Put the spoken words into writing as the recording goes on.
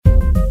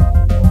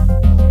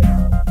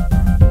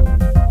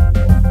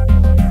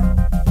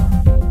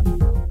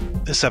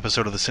This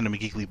episode of the Cinema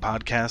Geekly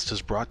podcast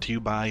is brought to you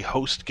by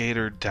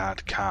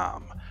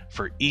HostGator.com.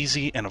 For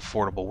easy and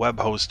affordable web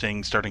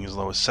hosting starting as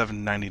low as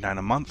 $7.99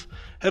 a month,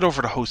 head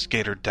over to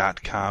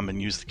HostGator.com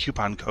and use the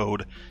coupon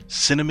code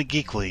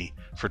CinemaGeekly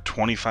for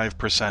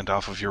 25%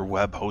 off of your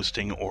web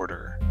hosting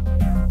order.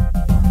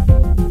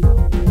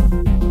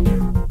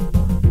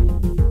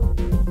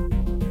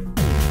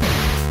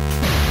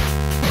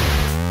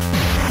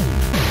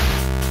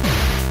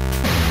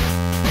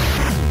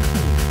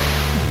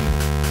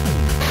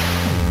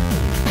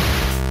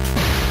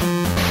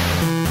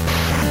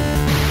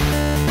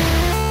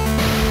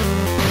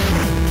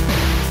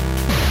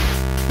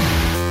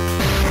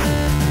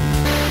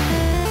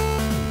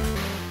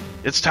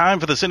 It's time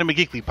for the Cinema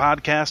Geekly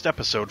podcast,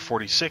 episode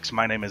 46.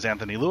 My name is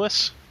Anthony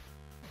Lewis.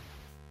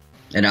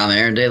 And I'm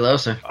Aaron De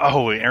Losa.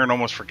 Oh, Aaron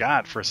almost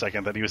forgot for a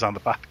second that he was on the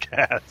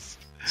podcast.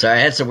 Sorry,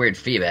 I had some weird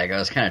feedback. I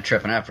was kind of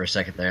tripping out for a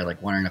second there,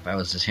 like wondering if I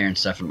was just hearing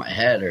stuff in my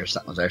head or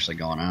something was actually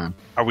going on.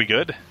 Are we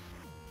good?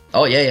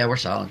 Oh, yeah, we're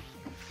solid.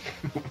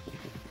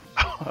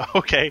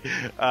 Okay.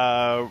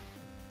 I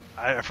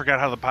forgot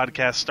how the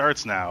podcast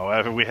starts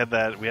now. We had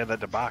that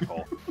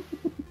debacle.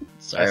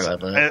 Sorry about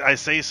that. I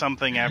say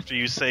something after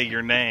you say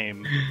your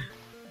name,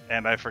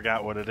 and I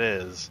forgot what it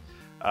is.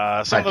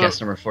 Podcast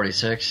number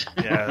 46.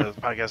 Yeah,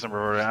 podcast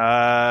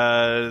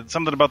number.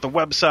 Something about the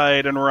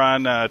website, and we're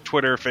on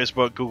Twitter,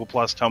 Facebook, Google+,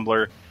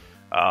 Tumblr,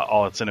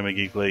 all at Cinema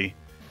Geekly.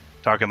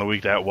 Talking the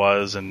week that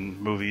was,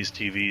 and movies,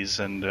 TVs,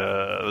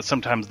 and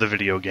sometimes the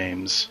video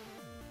games.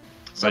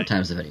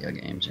 Sometimes the video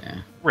games,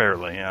 yeah.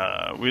 Rarely.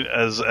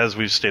 As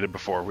we've stated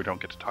before, we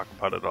don't get to talk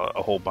about it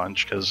a whole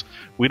bunch because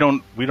we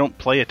don't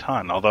play a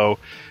ton. Although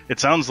it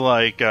sounds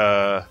like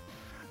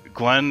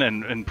Glenn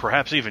and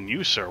perhaps even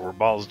you, sir, were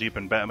balls deep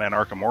in Batman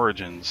Arkham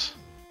Origins.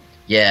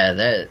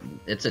 Yeah,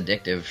 it's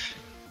addictive.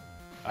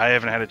 I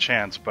haven't had a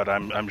chance, but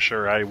I'm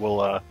sure I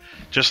will.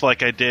 Just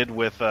like I did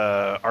with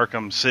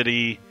Arkham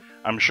City,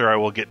 I'm sure I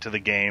will get to the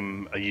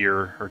game a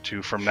year or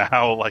two from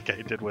now, like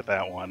I did with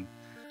that one.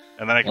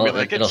 And then I can be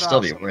like, it'll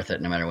still be worth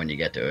it no matter when you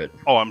get to it.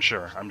 Oh, I'm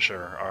sure.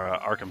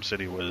 Arkham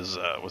City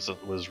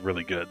was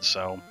really good.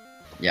 So,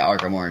 yeah,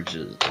 Arkham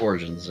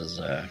Origins is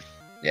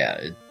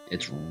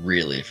it's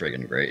really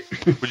friggin' great.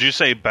 Would you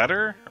say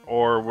better,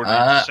 or would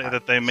you say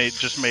that they made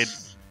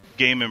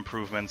game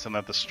improvements and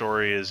that the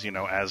story is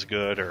as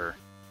good? Or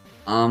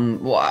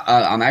well,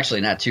 I'm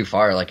actually not too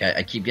far. Like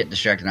I keep getting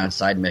distracted on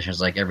side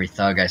missions. Like every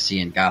thug I see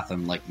in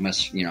Gotham,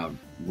 must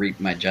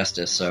reap my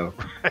justice. So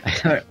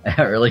I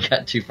haven't really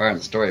got too far in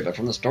the story. But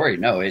from the story,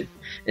 no,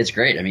 it's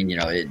great. I mean,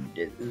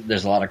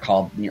 there's a lot of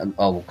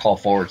call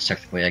forwards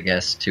technically, I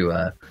guess,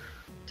 to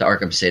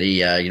Arkham City.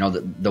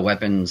 The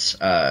weapons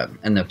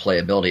and the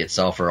playability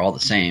itself are all the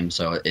same.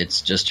 So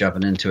it's just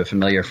jumping into a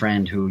familiar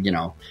friend who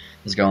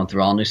is going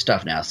through all new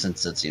stuff now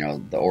since it's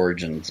the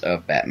origins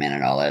of Batman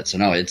and all that. So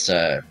no,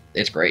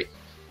 it's great,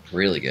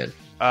 really good.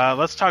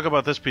 Let's talk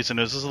about this piece of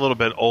news. This is a little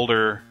bit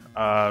older.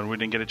 We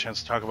didn't get a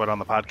chance to talk about it on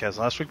the podcast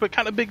last week, but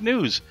kind of big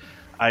news,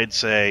 I'd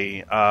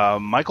say.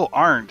 Michael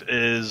Arndt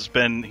he's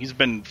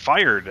been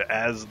fired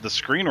as the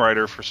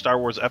screenwriter for Star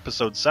Wars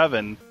Episode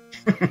 7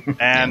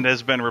 and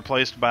has been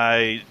replaced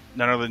by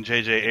none other than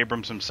J.J.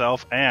 Abrams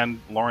himself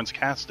and Lawrence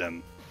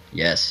Kasdan.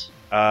 Yes.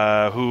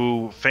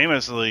 Who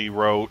famously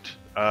wrote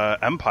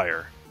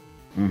Empire.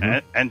 Mm-hmm.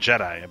 And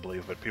Jedi, I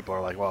believe, but people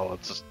are like, well,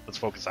 let's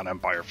focus on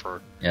Empire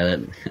for a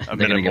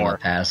minute more. Give a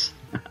pass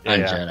on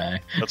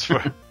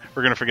Jedi.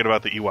 We're gonna forget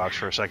about the Ewoks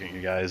for a second,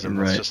 you guys, and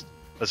right.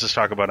 let's just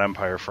talk about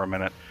Empire for a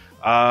minute.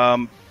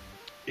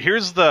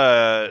 Here's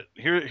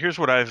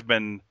what I've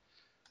been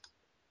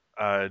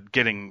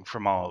getting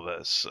from all of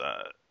this,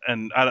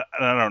 and I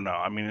don't know.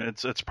 I mean,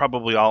 it's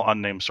probably all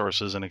unnamed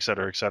sources and et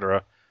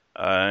cetera,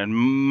 and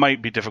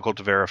might be difficult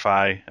to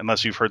verify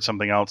unless you've heard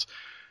something else.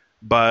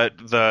 But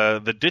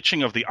the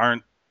ditching of the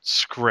Arndt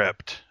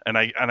script, and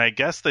I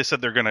guess they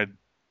said they're gonna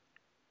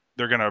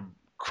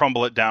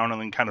crumble it down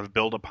and then kind of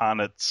build upon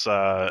its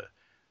bones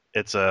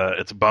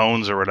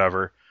or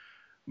whatever.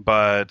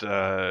 But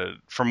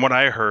from what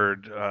I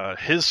heard,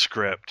 his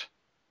script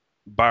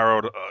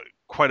borrowed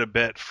quite a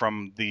bit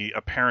from the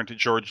apparent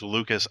George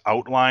Lucas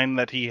outline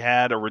that he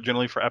had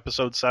originally for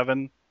Episode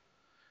 7.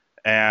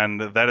 And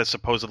that has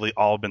supposedly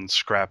all been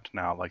scrapped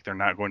now. Like, they're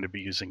not going to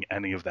be using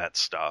any of that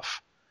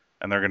stuff.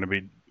 And they're going to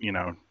be,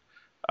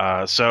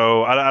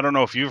 so I don't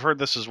know if you've heard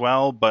this as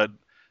well, but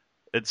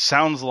it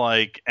sounds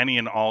like any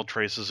and all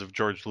traces of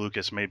George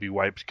Lucas may be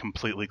wiped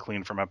completely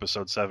clean from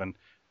Episode 7.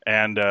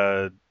 And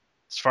as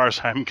far as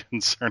I'm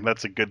concerned,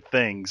 that's a good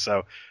thing.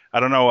 So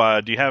I don't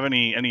know. Do you have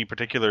any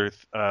particular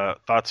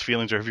thoughts,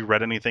 feelings, or have you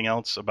read anything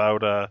else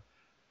about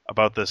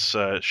this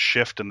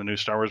shift in the new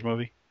Star Wars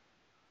movie?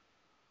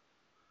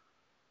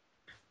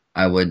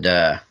 I would.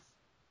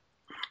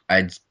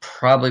 I'd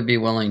probably be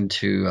willing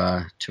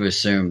to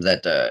assume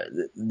that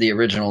the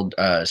original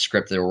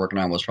script they were working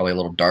on was probably a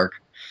little dark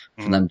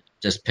for them to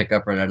just pick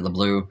up right out of the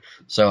blue.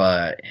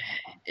 So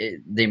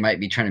they might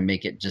be trying to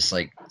make it just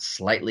like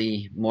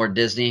slightly more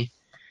Disney.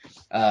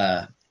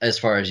 as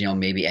far as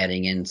maybe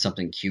adding in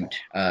something cute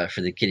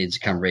for the kids to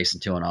come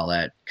racing to and all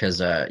that.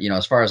 Because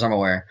as far as I'm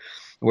aware,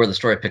 where the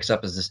story picks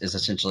up is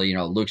essentially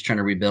Luke's trying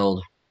to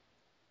rebuild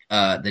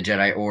the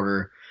Jedi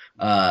Order.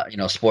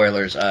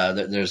 Spoilers.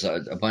 There's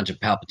a bunch of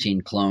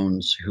Palpatine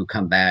clones who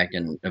come back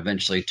and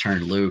eventually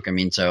turn Luke. I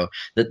mean, so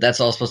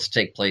that's all supposed to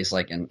take place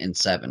like in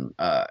 7,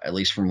 at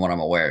least from what I'm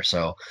aware.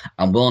 So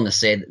I'm willing to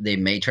say that they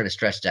may try to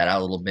stretch that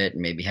out a little bit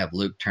and maybe have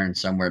Luke turn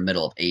somewhere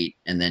middle of 8,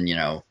 and then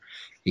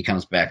he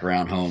comes back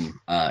around home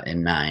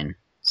in 9.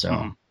 So.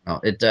 Mm-hmm.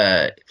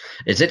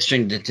 It's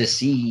interesting to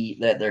see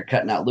that they're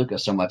cutting out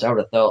Lucas so much. I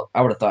would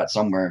have thought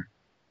somewhere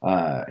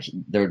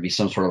there would be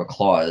some sort of a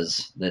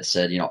clause that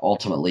said,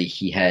 ultimately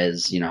he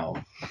has,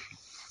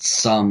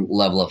 some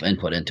level of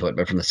input into it.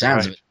 But from the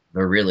sounds of it,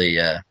 they're really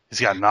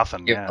he's got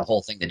nothing. Give the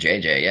whole thing to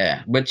JJ,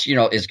 yeah, which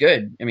is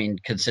good. I mean,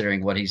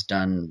 considering what he's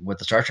done with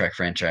the Star Trek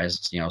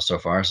franchise, so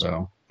far.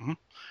 So. Mm-hmm.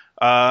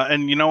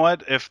 And you know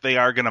what? If they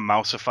are going to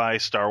mousify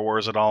Star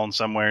Wars at all in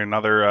some way or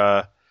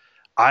another,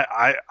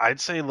 I'd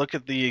say look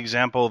at the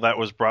example that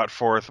was brought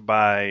forth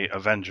by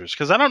Avengers,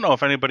 because I don't know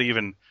if anybody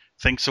even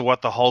thinks of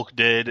what the Hulk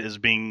did as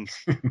being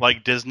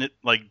like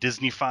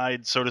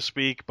Disneyfied, so to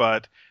speak,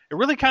 but it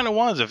really kind of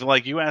was. If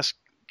you ask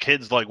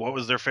kids what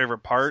was their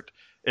favorite part,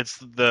 it's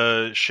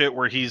the shit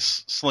where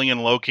he's slinging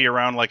Loki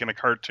around like in a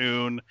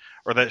cartoon,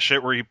 or that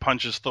shit where he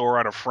punches Thor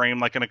out of frame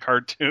like in a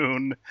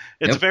cartoon.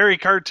 It's very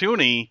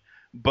cartoony.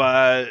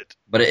 But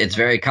it's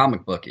very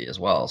comic booky as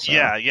well. So.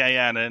 Yeah,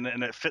 and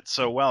it fits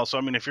so well. So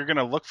I mean, if you're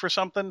gonna look for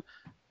something,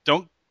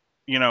 don't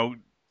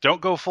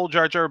go full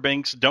Jar Jar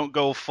Binks, don't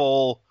go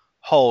full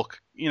Hulk.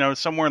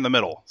 Somewhere in the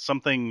middle,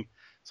 something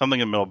in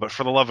the middle. But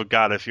for the love of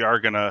God, if you are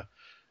gonna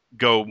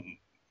go,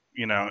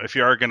 if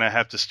you are gonna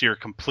have to steer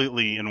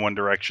completely in one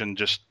direction,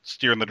 just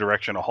steer in the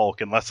direction of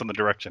Hulk and less in the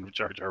direction of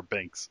Jar Jar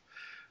Binks.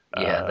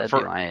 Yeah,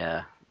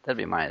 that'd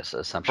be my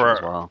assumption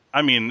as well.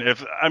 I mean,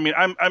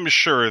 I'm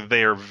sure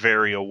they are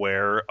very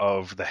aware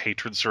of the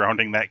hatred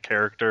surrounding that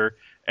character,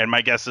 and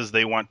my guess is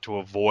they want to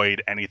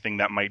avoid anything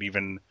that might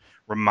even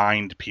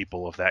remind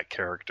people of that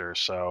character.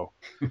 So,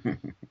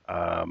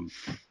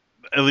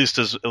 at least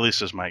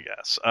is my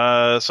guess.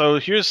 So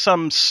here's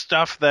some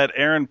stuff that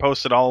Aaron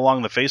posted all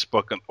along the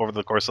Facebook over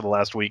the course of the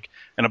last week,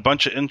 and a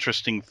bunch of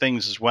interesting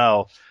things as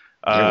well.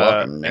 You're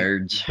welcome,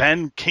 nerds.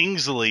 Ben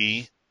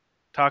Kingsley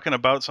talking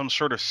about some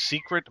sort of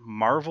secret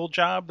Marvel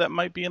job that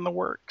might be in the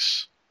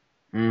works.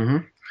 Mm-hmm.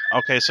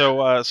 Okay,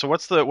 so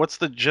what's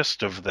the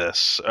gist of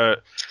this?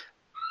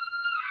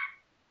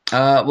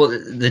 Well,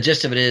 the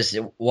gist of it is,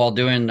 while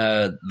doing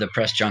the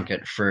press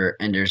junket for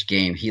Ender's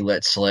Game, he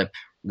let slip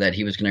that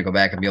he was going to go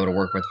back and be able to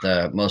work with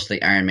most of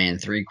the Iron Man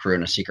 3 crew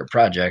in a secret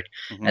project.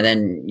 Mm-hmm. And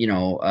then,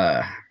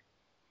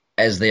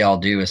 as they all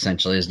do,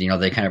 essentially, is they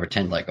kind of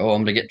pretend like, oh,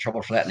 I'm going to get in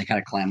trouble for that, and they kind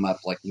of clam up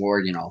like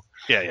Ward.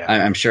 Yeah.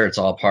 I'm sure it's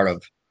all part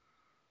of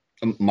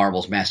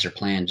Marvel's master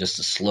plan, just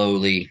to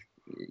slowly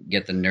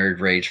get the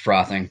nerd rage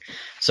frothing.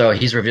 So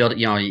he's revealed,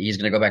 he's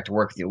going to go back to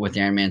work with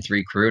the Iron Man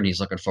 3 crew, and he's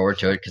looking forward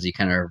to it because he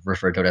kind of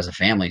referred to it as a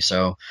family.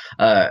 So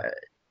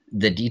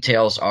the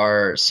details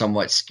are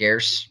somewhat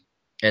scarce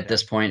at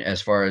this point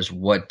as far as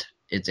what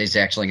it's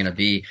actually going to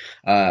be.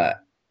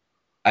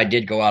 I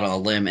did go out on a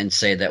limb and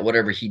say that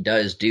whatever he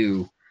does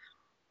do,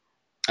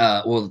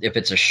 if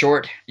it's a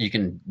short, you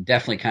can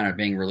definitely kind of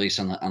being released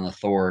on the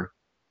Thor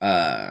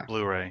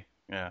Blu-ray.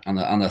 Yeah.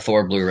 On the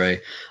Thor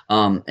Blu-ray,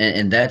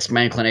 and that's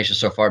my inclination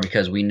so far,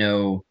 because we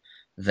know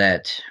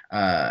that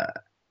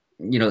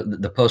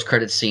the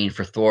post-credit scene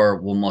for Thor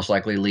will most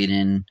likely lead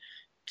in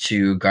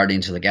to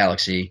Guardians of the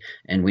Galaxy,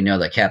 and we know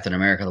that Captain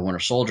America: The Winter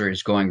Soldier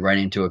is going right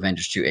into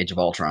Avengers 2: Age of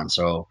Ultron.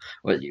 So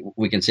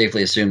we can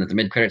safely assume that the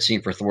mid-credit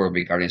scene for Thor will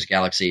be Guardians of the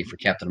Galaxy. For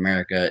Captain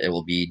America, it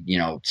will be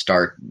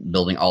start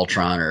building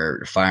Ultron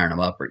or firing him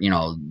up, or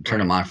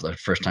turn him on for the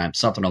first time,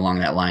 something along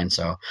that line.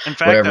 So in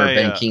fact, whatever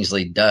Ben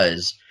Kingsley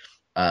does.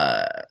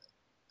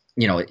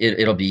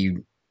 It'll be,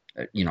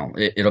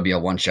 it'll be a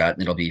one shot,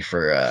 and it'll be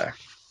for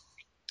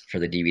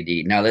the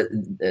DVD. Now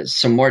that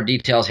some more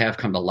details have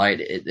come to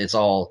light, it's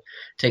all,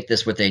 take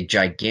this with a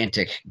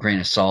gigantic grain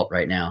of salt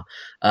right now.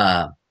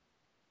 I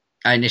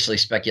initially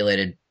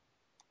speculated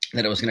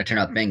that it was going to turn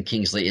out Ben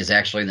Kingsley is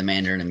actually the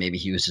Mandarin, and maybe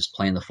he was just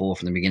playing the fool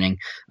from the beginning.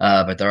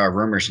 But there are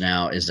rumors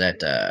now is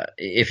that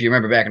if you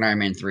remember back in Iron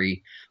Man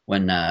 3,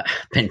 when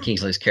Ben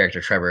Kingsley's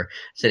character Trevor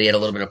said he had a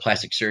little bit of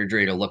plastic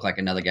surgery to look like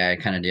another guy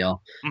kind of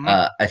deal,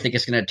 I think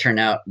it's going to turn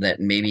out that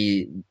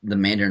maybe the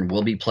Mandarin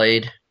will be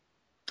played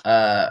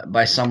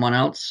by someone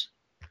else,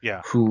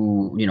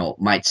 who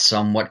might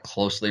somewhat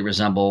closely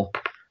resemble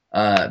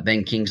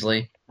Ben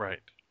Kingsley, right?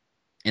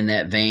 In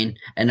that vein.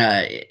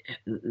 And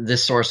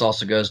this source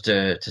also goes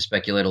to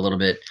speculate a little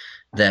bit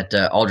that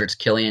Aldrich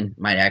Killian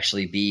might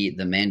actually be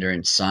the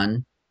Mandarin's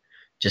son,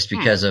 just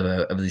because of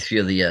a few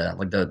of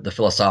the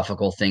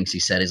philosophical things he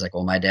said. He's like,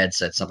 well, my dad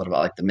said something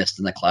about like the mist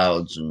in the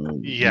clouds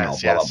and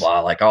blah blah,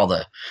 like all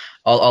the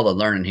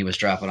learning he was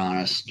dropping on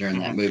us during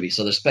that movie.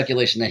 So there's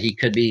speculation that he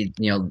could be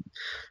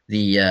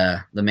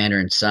the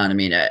Mandarin's son. I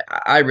mean,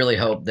 I really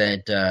hope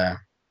that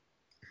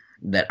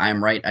that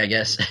I'm right, I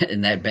guess,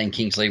 and that Ben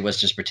Kingsley was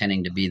just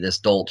pretending to be this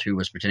dolt who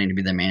was pretending to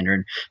be the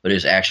Mandarin, but it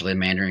was actually the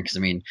Mandarin. Because I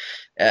mean,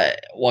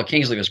 while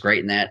Kingsley was great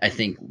in that, I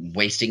think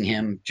wasting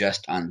him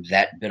just on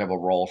that bit of a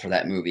role for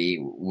that movie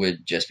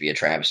would just be a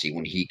travesty.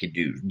 When he could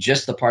do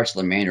just the parts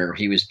of the Mandarin where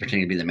he was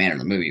pretending to be the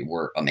Mandarin in the movie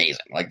were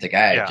amazing. Like the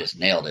guy just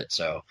nailed it.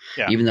 So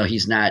even though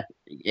he's not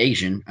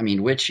Asian, I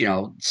mean, which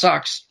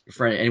sucks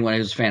for anyone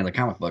who's a fan of the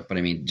comic book, but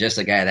I mean, just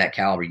a guy of that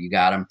caliber, you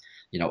got him.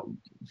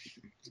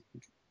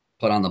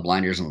 Put on the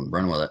blinders and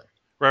run with it.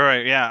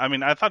 Right. Yeah. I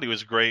mean, I thought he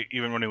was great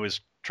even when he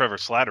was Trevor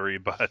Slattery,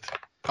 but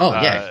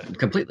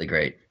completely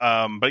great.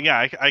 But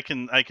yeah, I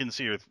can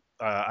see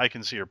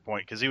your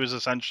point, because he was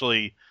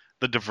essentially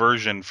the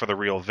diversion for the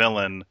real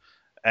villain,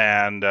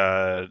 and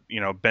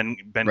Ben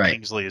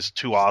Kingsley is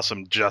too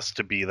awesome just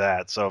to be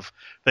that. So if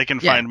they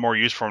can find more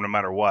use for him, no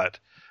matter what.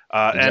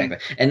 Exactly.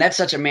 And that's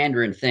such a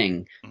Mandarin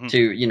thing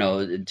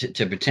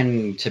to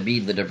pretend to be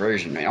the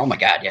diversion. I mean, oh my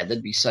God, yeah,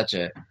 that'd be such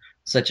a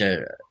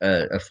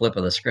flip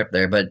of the script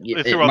there. But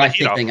my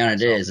thing on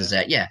it is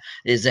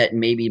that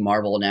maybe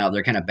Marvel now,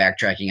 they're kind of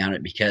backtracking on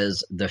it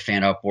because the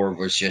fan uproar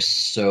was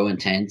just so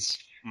intense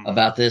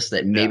about this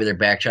that maybe they're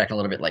backtracking a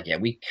little bit. Like,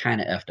 we kind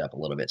of effed up a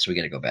little bit, so we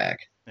got to go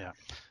back. Yeah.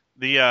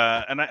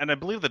 And I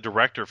believe the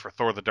director for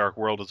Thor: The Dark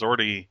World has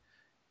already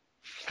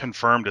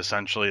confirmed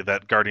essentially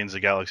that Guardians of the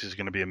Galaxy is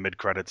going to be a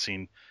mid-credit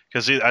scene,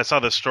 because I saw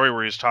this story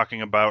where he was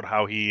talking about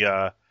how he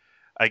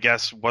I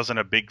guess wasn't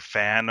a big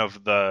fan of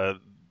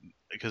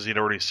because he'd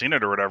already seen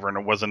it or whatever, and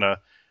it wasn't a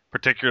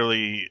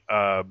particularly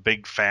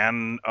big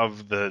fan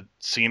of the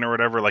scene or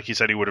whatever. Like he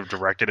said he would have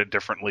directed it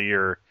differently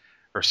or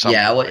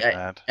something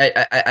that.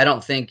 I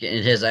don't think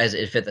in his eyes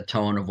it fit the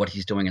tone of what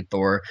he's doing in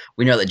Thor.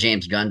 We know that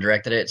James Gunn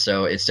directed it,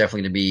 so it's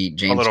definitely going to be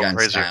James Gunn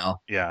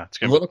style. Yeah,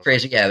 it's a little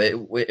crazy. Yeah,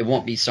 it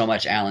won't be so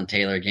much Alan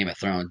Taylor Game of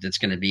Thrones. It's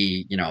going to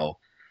be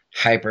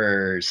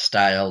hyper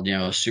styled,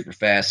 super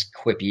fast,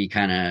 quippy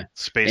kind of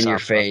in your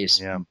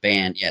face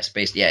band. Yeah,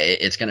 space. Yeah,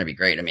 it's going to be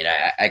great. I mean,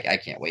 I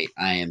can't wait.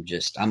 I'm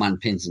on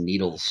pins and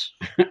needles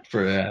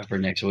for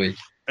next week.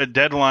 A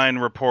Deadline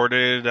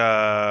reported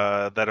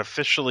that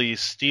officially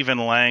Stephen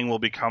Lang will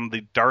become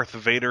the Darth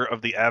Vader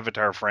of the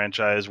Avatar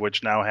franchise,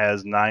 which now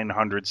has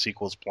 900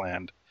 sequels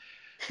planned.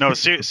 No,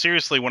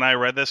 seriously, when I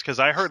read this, because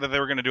I heard that they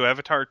were going to do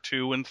Avatar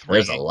 2 and 3.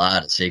 There's a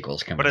lot of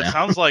sequels coming out. But it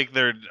sounds like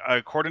they're,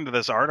 according to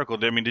this article,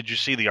 I mean, did you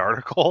see the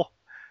article?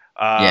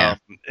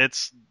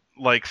 It's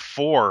like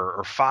 4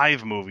 or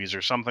 5 movies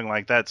or something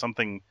like that,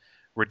 something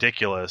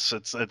ridiculous.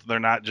 They're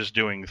not just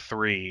doing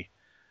 3.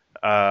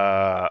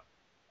 They're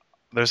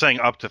saying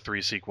up to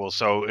 3 sequels,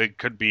 so it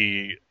could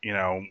be,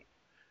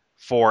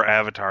 4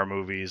 Avatar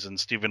movies, and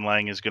Stephen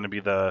Lang is going to be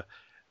the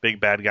big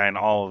bad guy in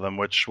all of them,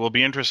 which will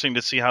be interesting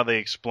to see how they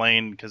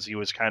explain, because he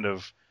was kind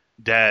of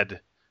dead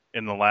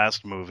in the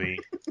last movie.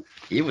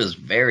 He was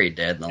very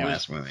dead in the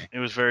last movie. He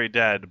was very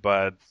dead,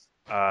 but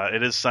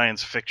it is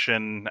science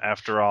fiction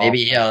after all.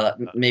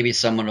 Maybe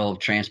someone will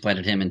have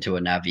transplanted him into a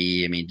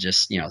Na'vi. I mean,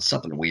 just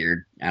something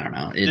weird. I don't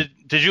know.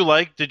 Did you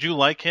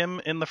like him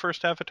in the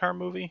first Avatar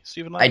movie,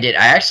 Stephen Lang? I did.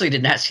 I actually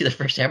did not see the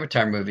first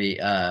Avatar movie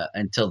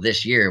until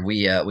this year.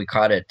 We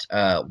caught it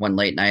one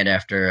late night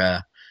after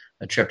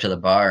a trip to the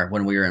bar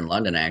when we were in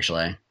London.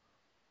 Actually.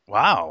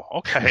 Wow.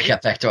 Okay. We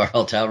got back to our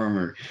hotel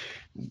room,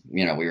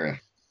 we were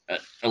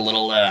a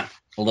little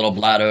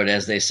blottoed,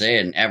 as they say,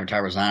 and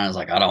Avatar was on. I was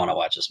like, I don't want to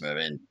watch this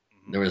movie. And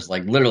there was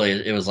literally,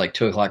 it was like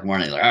 2:00 in the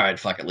morning. Like, all right,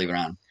 fuck it, leave it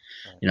on.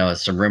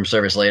 Some room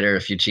service later, a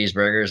few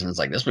cheeseburgers, and it's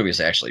like, this movie is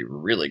actually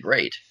really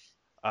great.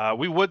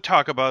 We would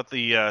talk about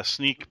the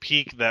sneak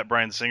peek that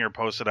Bryan Singer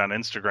posted on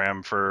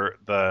Instagram for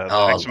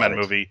the X-Men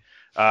movie.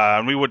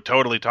 And we would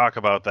totally talk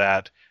about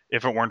that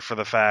if it weren't for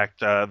the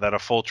fact that a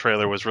full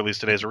trailer was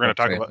released today. So we're going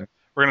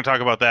to talk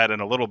about that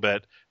in a little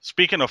bit.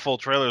 Speaking of full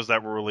trailers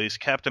that were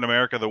released, Captain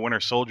America: The Winter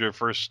Soldier,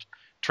 first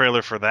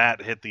trailer for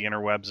that hit the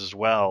interwebs as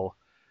well.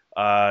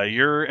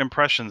 Your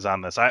impressions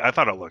on this? I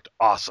thought it looked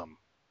awesome.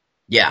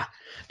 Yeah,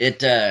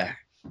 I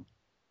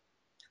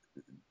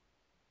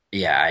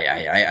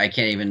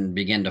can't even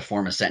begin to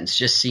form a sentence.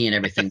 Just seeing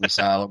everything we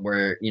saw,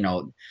 where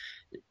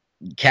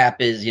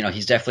Cap is,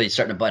 he's definitely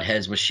starting to butt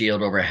heads with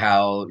S.H.I.E.L.D. over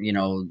how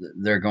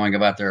they're going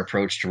about their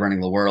approach to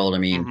running the world. I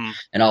mean,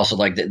 and also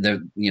like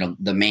the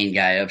main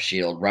guy of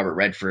S.H.I.E.L.D., Robert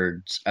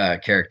Redford's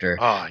character.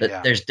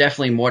 There's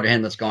definitely more to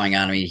him that's going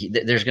on. I mean,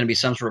 there's going to be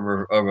some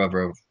sort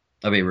of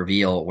a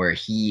reveal where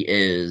he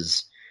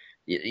is.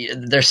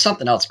 There's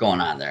something else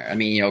going on there. I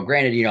mean,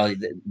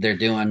 granted, they're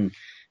doing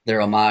their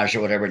homage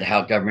or whatever to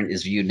how government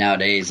is viewed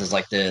nowadays as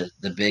like the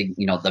big,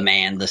 the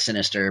man, the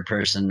sinister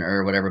person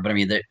or whatever. But I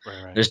mean,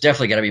 there's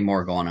definitely got to be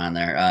more going on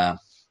there. And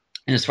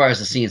as far as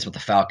the scenes with the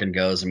Falcon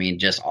goes, I mean,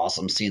 just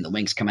awesome seeing the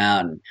wings come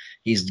out and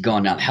he's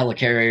going down the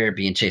helicarrier,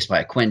 being chased by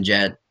a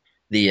Quinjet.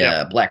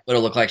 The Black Widow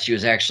looked like she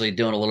was actually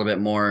doing a little bit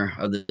more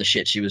of the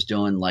shit she was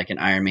doing like in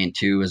Iron Man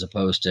 2 as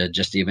opposed to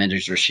just the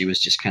Avengers, where she was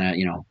just kind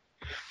of,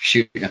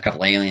 shooting a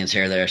couple aliens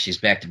here or there. She's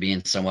back to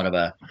being somewhat of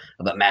a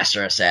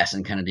master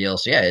assassin kind of deal.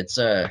 So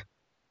yeah,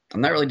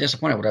 I'm not really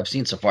disappointed with what I've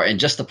seen so far. And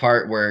just the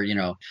part where,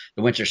 the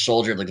Winter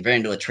Soldier, like the very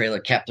end of the trailer,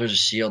 Cap throws a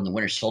shield and the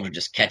Winter Soldier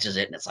just catches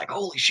it and it's like,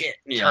 holy shit.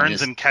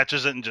 Turns and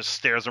catches it and just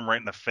stares him right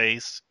in the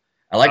face.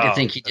 I like to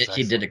think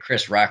he did a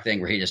Chris Rock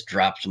thing where he just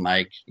dropped the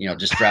mic,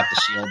 just dropped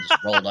the shield,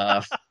 just rolled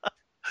off.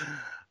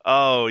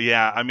 Oh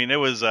yeah, I mean it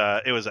was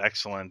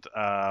excellent.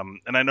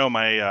 And I know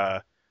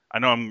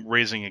I'm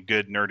raising a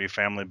good nerdy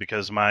family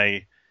because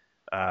my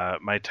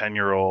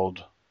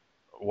 10-year-old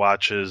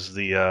watches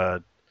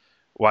the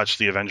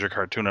Avenger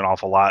cartoon an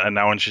awful lot, and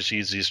now when she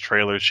sees these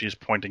trailers, she's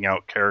pointing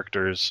out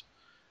characters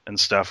and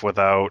stuff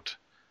without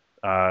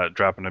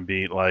dropping a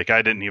beat. Like,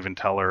 I didn't even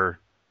tell her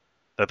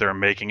that they're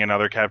making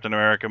another Captain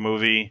America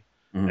movie,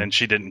 and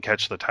she didn't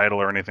catch the title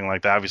or anything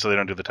like that. Obviously, they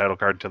don't do the title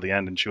card until the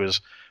end, and she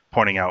was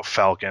pointing out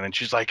Falcon, and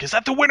she's like, "Is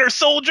that the Winter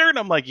Soldier?" And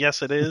I'm like,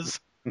 "Yes, it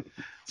is."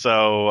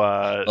 So,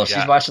 well,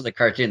 she's watching the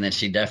cartoon, then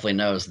she definitely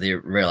knows the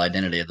real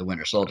identity of the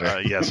Winter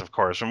Soldier. Yes, of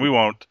course, and we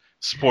won't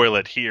spoil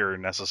it here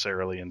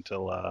necessarily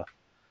until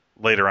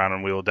later on,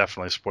 and we will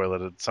definitely spoil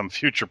it at some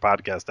future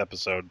podcast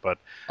episode. But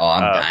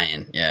I'm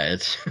dying. Yeah,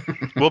 it's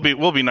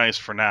we'll be nice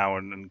for now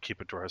and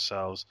keep it to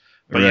ourselves.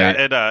 But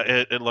right.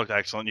 Yeah, it looked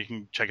excellent. You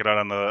can check it out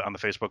on the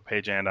Facebook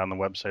page and on the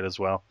website as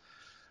well.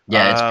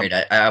 Yeah, it's great.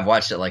 I've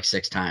watched it like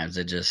 6 times.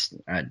 I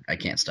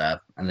can't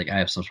stop. I think I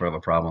have some sort of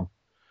a problem.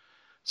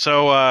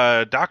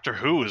 So Doctor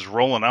Who is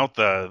rolling out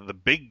the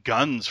big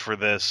guns for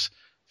this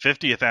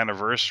 50th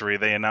anniversary.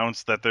 They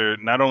announced that they're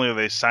not only are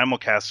they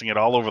simulcasting it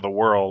all over the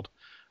world,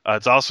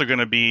 it's also going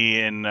to be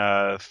in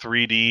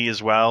 3D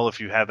as well,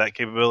 if you have that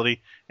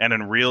capability, and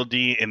in Real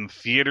D in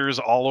theaters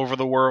all over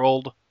the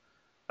world.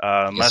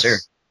 Yes, sir.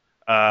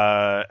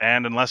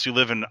 And unless you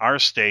live in our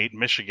state,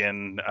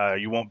 Michigan,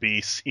 you won't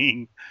be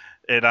seeing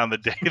it on the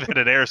day that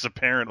it airs,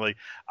 apparently.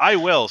 I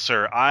will,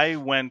 sir.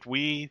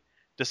 We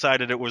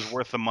decided it was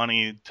worth the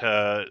money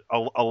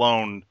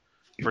alone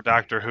for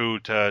Doctor Who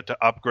to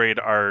upgrade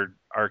our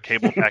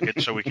cable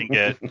package so we can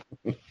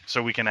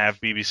have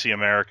BBC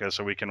America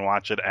so we can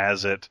watch it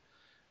as it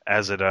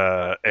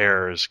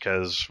airs,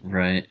 because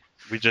right.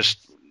 we just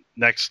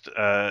next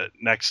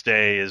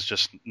day is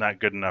just not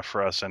good enough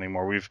for us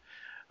anymore.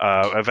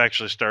 I've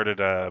actually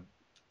started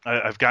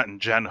I've gotten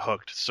Jen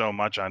hooked so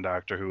much on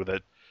Doctor Who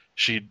that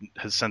she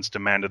has since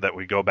demanded that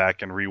we go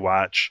back and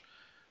rewatch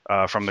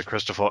from the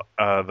Christopher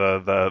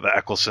the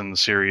Eccleston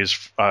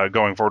series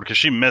going forward, because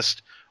she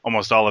missed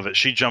almost all of it.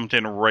 She jumped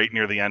in right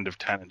near the end of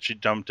Tennant. She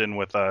jumped in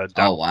with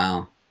oh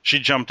wow. She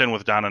jumped in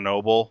with Donna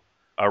Noble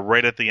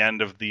right at the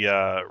end of the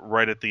oh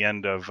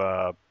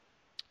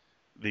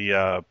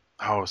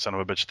son of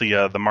a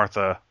bitch, the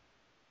Martha.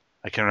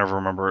 I can't ever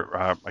remember.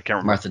 I can't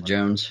remember. Martha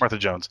Jones. Martha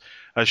Jones.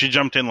 She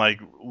jumped in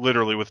like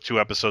literally with 2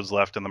 episodes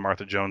left in the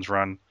Martha Jones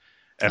run,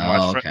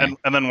 and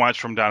and then watched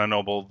from Donna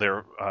Noble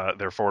there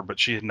forward. But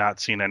she had not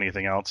seen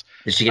anything else.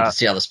 Did she get to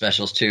see all the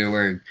specials too,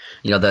 where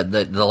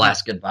the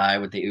last goodbye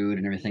with the Ood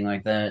and everything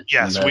like that?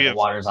 Yes, the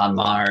Waters on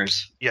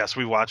Mars. Yes,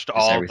 we watched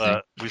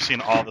we've seen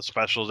all the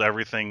specials,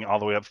 everything, all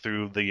the way up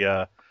through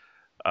the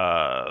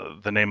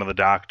Name of the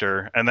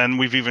Doctor, and then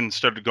we've even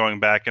started going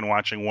back and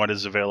watching what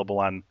is available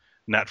on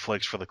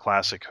Netflix for the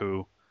classic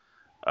Who.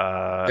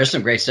 There's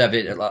some great stuff.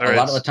 A lot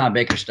of the Tom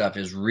Baker stuff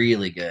is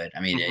really good.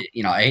 I mean,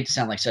 I hate to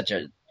sound like such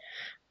a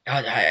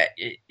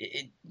the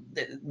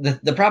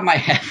problem I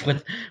have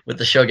with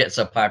the show getting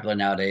so popular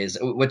nowadays,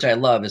 which I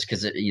love, is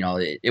because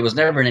it was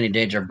never in any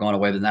danger of going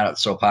away. But now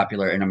it's so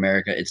popular in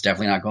America, it's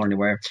definitely not going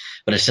anywhere.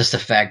 But it's just the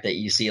fact that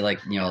you see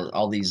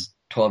all these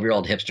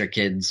 12-year-old hipster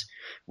kids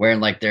wearing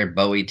like their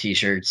Bowie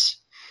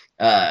T-shirts,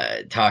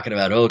 talking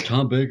about, oh,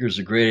 Tom Baker's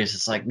the greatest.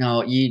 It's like,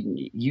 no,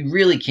 you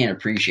really can't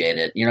appreciate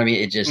it. You know what I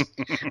mean? It just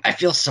I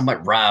feel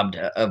somewhat robbed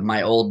of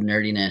my old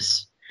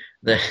nerdiness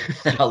that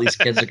all these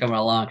kids are coming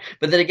along.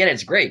 But then again,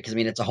 it's great because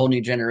it's a whole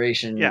new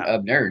generation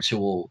of nerds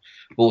who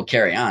will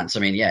carry on. So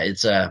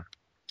it's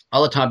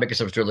all the Tom Baker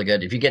stuff is really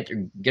good. If you get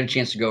a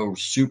chance to go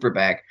super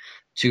back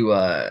to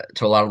a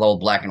lot of the old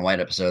black and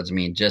white episodes,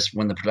 just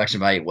when the production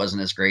value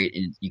wasn't as great,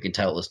 you can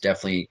tell it was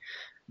definitely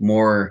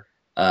more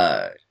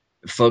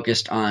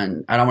focused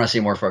on, I don't want to say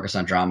more focused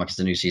on drama because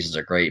the new seasons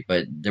are great,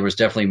 but there was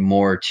definitely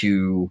more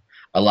to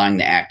allowing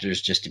the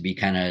actors just to be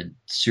kind of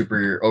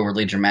super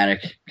overly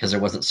dramatic because there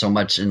wasn't so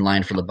much in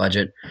line for the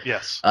budget.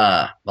 Yes.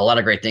 A lot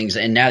of great things.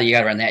 And now that you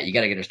got to run that, you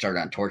got to get her started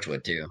on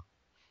Torchwood too.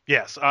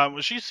 Yes.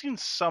 She's seen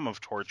some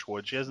of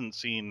Torchwood. She hasn't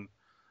seen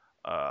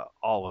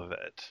all of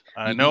it.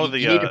 I know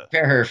you need to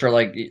prepare her for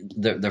like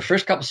the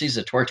first couple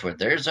seasons of Torchwood.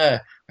 There's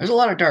a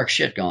lot of dark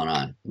shit going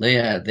on.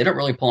 They don't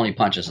really pull any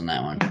punches in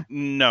that one.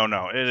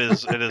 No, it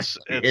is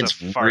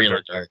it's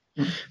really dark.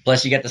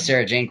 Plus, you got the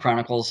Sarah Jane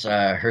Chronicles,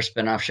 her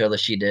spinoff show that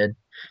she did.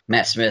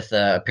 Matt Smith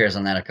appears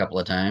on that a couple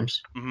of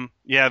times. Mm-hmm.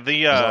 Yeah,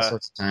 there's all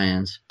sorts of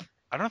tie-ins.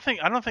 I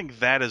don't think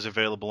that is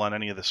available on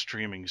any of the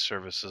streaming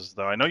services,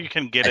 though. I know you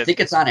can get it. I think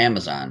it's on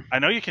Amazon. I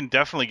know you can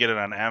definitely get it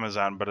on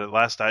Amazon, but the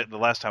last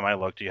time I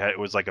looked, it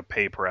was like a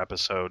pay per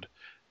episode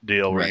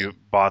deal where you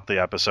bought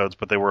the episodes,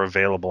 but they were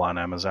available on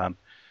Amazon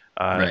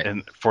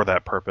and for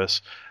that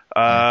purpose.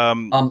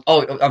 I'm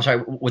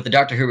sorry. With the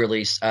Doctor Who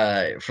release,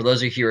 for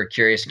those of you who are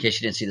curious, in case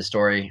you didn't see the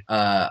story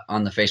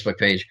on the Facebook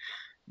page,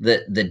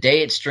 the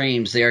day it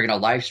streams, they are going to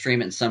live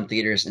stream it in some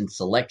theaters in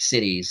select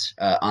cities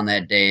on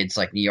that day. It's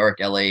like New York,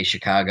 L.A.,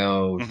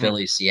 Chicago,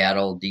 Philly,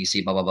 Seattle,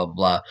 D.C., blah blah blah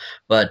blah.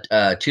 But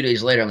 2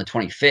 days later, on the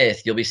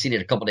 25th, you'll be seeing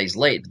it a couple days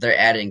late. But they're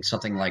adding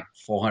something like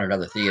 400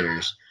 other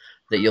theaters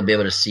that you'll be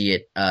able to see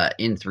it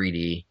in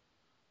 3D.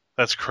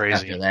 That's crazy.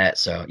 After that,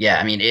 so yeah,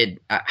 I mean,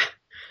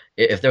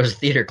 if there was a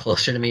theater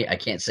closer to me, I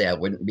can't say I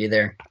wouldn't be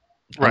there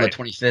on the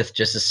 25th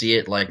just to see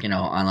it, like,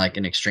 on like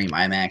an extreme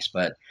IMAX.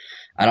 But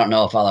I don't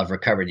know if I'll have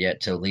recovered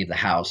yet to leave the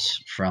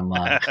house from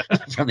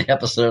from the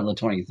episode on the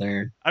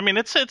 23rd. I mean,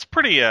 it's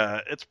pretty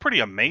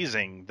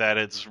amazing that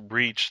it's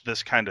reached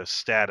this kind of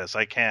status.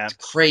 I can't.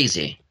 It's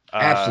crazy,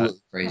 absolutely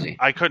crazy.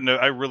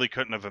 I really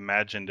couldn't have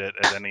imagined it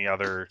at any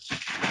other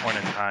point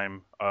in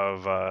time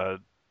of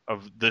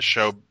this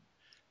show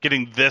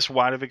getting this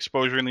wide of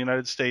exposure in the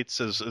United States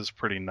is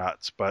pretty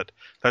nuts. But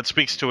that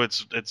speaks to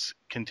its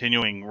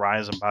continuing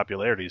rise in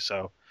popularity.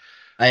 So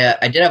I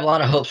did have a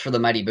lot of hopes for the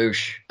Mighty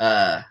Boosh.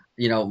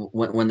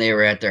 When they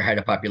were at their height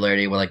of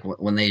popularity, like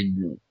when they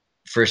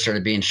first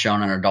started being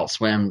shown on Adult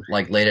Swim,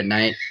 like late at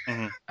night,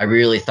 I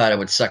really thought it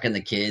would suck in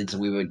the kids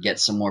and we would get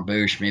some more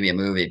Boosh, maybe a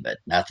movie, but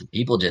nothing.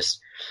 People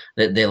just,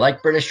 they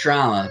like British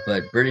drama,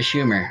 but British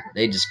humor,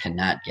 they just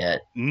cannot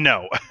get.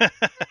 No.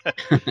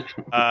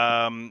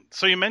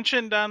 So you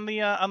mentioned on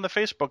the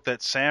Facebook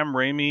that Sam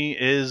Raimi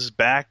is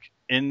back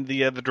in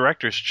the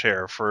director's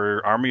chair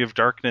for Army of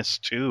Darkness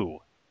 2.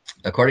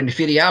 According to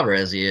Fede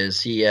Alvarez, he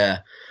is.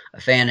 A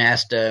fan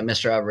asked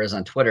Mr. Alvarez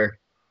on Twitter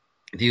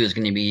if he was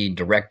going to be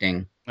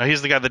directing.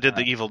 He's the guy that did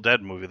the Evil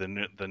Dead movie, the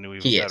new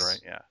Evil Dead,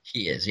 right? Yeah,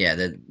 he is. Yeah,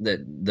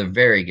 the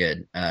very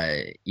good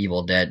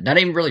Evil Dead. Not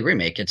even really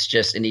remake. It's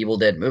just an Evil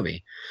Dead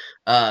movie.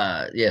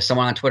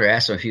 Someone on Twitter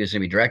asked him if he was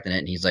going to be directing it,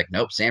 and he's like,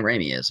 "Nope, Sam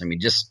Raimi is." I mean,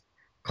 just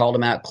called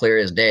him out clear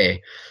as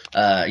day.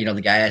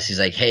 The guy asked,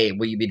 he's like, "Hey,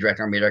 will you be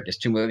directing Army of Darkness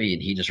 2 movie?"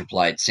 And he just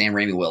replied, "Sam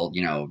Raimi will."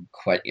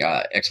 Quite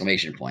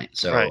exclamation point.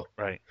 So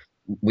right.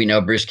 We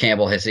know Bruce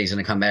Campbell has said he's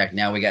going to come back.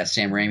 Now we got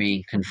Sam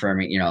Raimi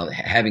confirming,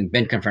 having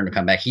been confirmed to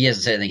come back. He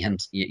hasn't said anything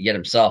yet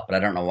himself, but I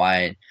don't know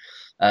why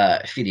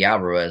Fede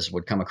Alvarez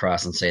would come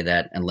across and say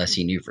that unless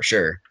he knew for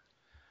sure.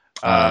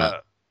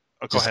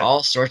 Just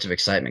all sorts of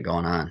excitement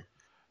going on.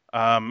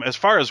 As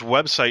far as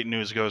website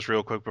news goes,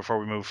 real quick before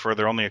we move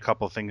further, only a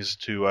couple of things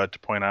to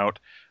point out.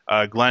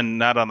 Glenn,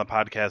 not on the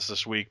podcast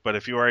this week, but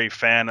if you are a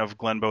fan of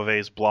Glenn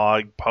Beauvais'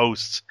 blog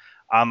posts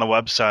on the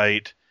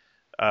website,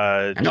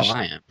 I know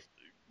I am.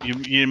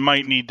 You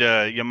might need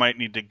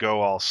to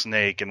go all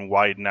snake and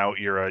widen out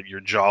your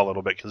jaw a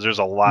little bit because there's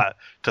a lot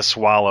to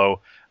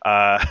swallow.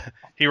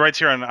 He writes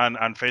here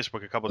on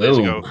Facebook a couple days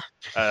ago.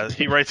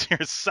 He writes here,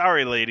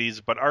 "Sorry, ladies,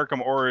 but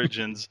Arkham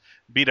Origins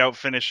beat out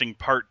finishing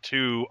part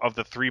 2 of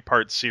the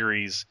 3-part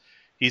series."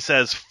 He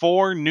says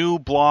 4 new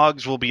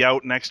blogs will be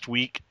out next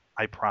week.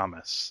 I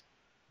promise.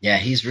 Yeah,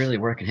 he's really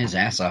working his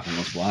ass off on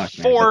those blogs.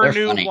 4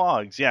 new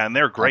blogs, yeah, and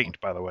they're great,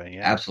 by the way.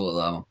 Yeah.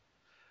 Absolutely love them.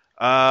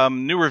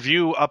 New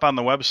review up on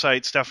the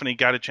website. Stephanie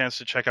got a chance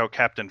to check out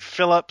Captain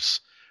Phillips.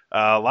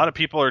 A lot of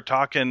people are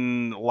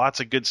talking lots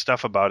of good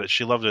stuff about it.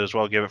 She loved it as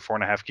well. Gave it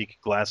 4.5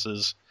 geeky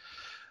glasses.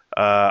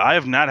 I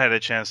have not had a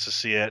chance to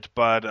see it,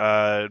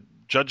 but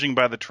judging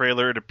by the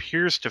trailer, it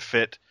appears to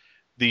fit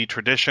the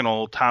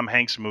traditional Tom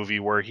Hanks movie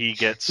where he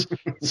gets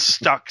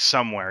stuck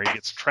somewhere. He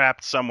gets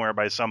trapped somewhere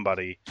by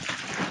somebody.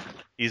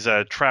 He's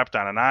trapped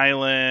on an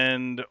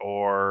island,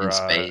 or in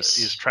space.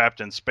 He's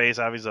trapped in space.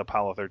 Obviously,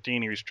 Apollo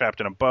 13. He was trapped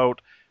in a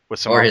boat with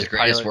some. Or his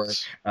greatest work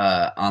in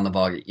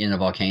a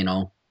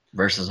volcano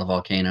versus a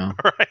volcano.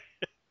 Right.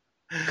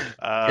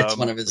 It's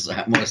one of his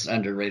most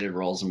underrated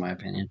roles, in my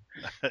opinion.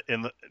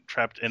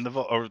 Trapped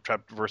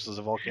versus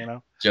a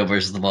volcano. Joe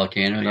versus the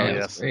volcano. Yeah,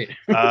 yes. Great.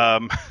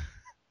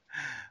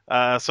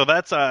 So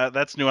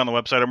that's new on the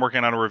website. I'm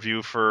working on a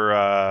review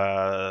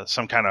for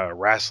some kind of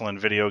wrestling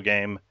video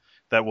game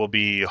that will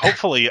be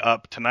hopefully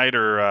up tonight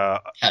or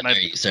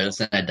tonight. So it's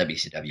not a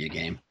WCW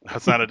game.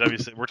 That's not a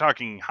WCW. We're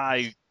talking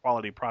high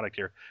quality product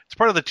here. It's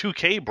part of the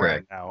 2K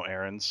brand now,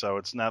 Aaron. So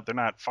it's not. They're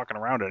not fucking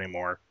around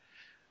anymore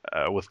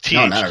with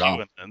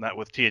THQ and that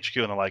with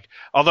THQ and the like.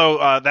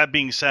 Although that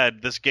being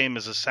said, this game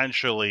is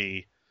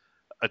essentially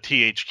a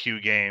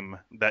THQ game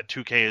that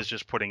 2K is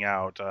just putting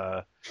out.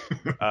 I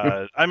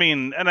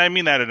mean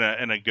that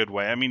in a good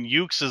way. I mean,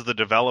 Yuke's is the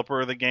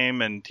developer of the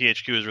game, and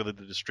THQ is really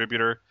the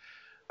distributor.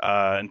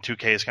 And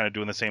 2K is kind of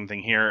doing the same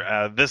thing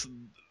here.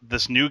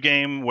 This new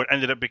game, what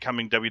ended up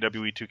becoming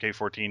WWE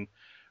 2K14,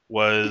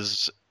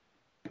 was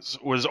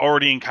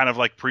already in kind of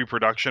like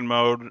pre-production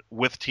mode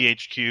with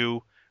THQ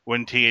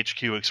when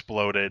THQ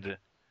exploded,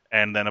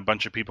 and then a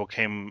bunch of people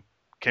came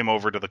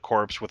over to the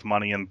corpse with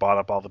money and bought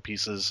up all the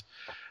pieces.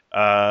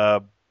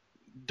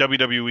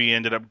 WWE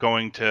ended up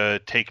going to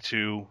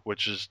Take-Two,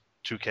 which is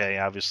 2K,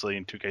 obviously,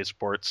 and 2K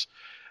Sports,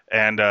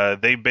 and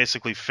they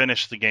basically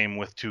finished the game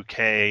with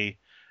 2K.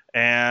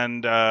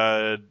 And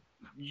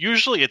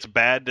usually it's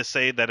bad to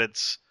say that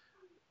it's,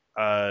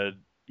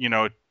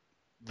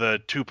 the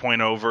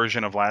 2.0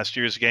 version of last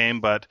year's game,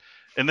 but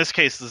in this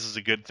case, this is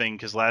a good thing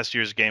because last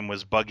year's game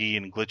was buggy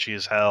and glitchy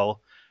as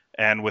hell,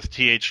 and with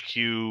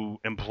THQ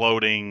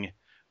imploding,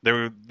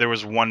 there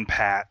was one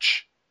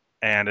patch,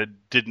 and it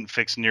didn't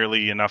fix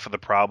nearly enough of the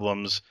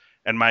problems.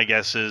 And my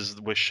guess is,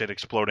 with shit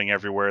exploding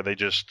everywhere,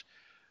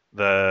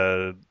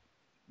 that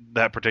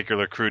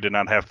particular crew did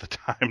not have the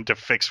time to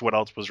fix what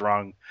else was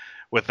wrong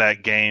with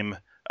that game.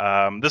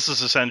 This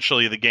is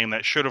essentially the game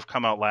that should have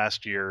come out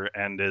last year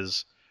and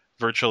is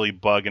virtually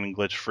bug and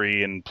glitch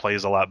free and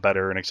plays a lot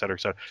better, and et cetera,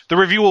 et cetera. The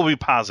review will be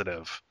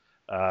positive.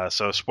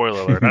 So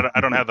spoiler alert, I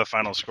don't have the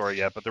final score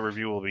yet, but the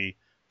review will be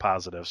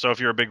positive. So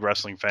if you're a big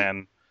wrestling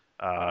fan,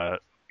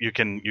 you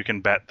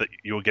can bet that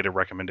you will get a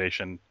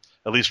recommendation,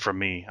 at least from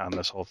me, on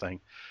this whole thing.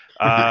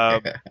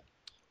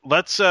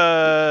 Let's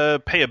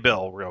pay a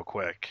bill real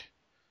quick.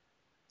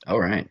 All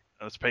right.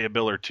 Let's pay a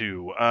bill or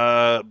two.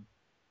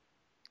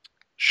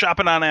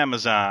 Shopping on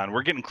Amazon.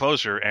 We're getting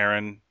closer,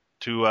 Aaron,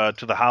 to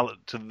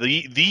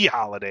the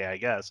holiday, I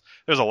guess.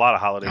 There's a lot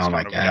of holidays. Oh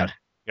my God.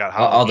 We got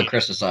all the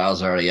Christmas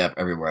aisles are already up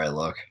everywhere I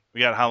look. We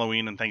got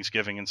Halloween and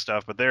Thanksgiving and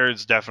stuff, but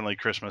there's definitely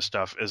Christmas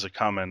stuff is a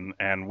coming.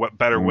 And what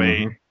better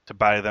way to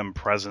buy them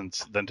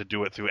presents than to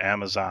do it through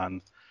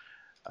Amazon?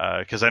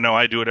 Because I know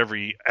I do it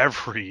every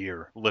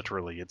year,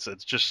 literally. It's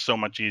just so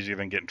much easier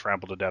than getting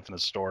trampled to death in a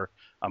store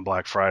on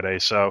Black Friday.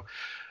 So,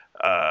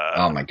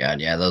 oh my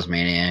God, yeah, those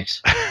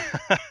maniacs.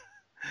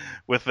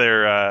 with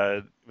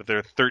their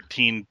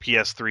 13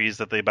 PS3s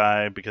that they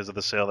buy because of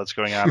the sale that's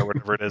going on or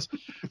whatever it is.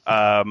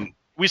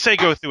 We say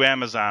go through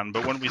Amazon,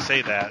 but when we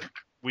say that,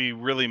 we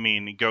really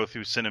mean go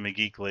through Cinema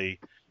Geekly.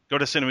 Go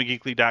to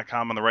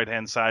cinemageekly.com. On the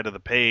right-hand side of the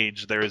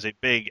page, there is a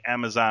big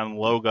Amazon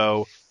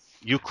logo.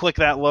 You click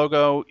that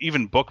logo,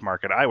 even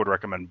bookmark it. I would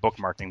recommend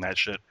bookmarking that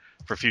shit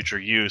for future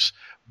use.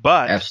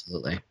 But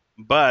absolutely.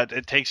 But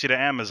it takes you to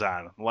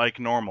Amazon like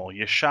normal.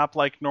 You shop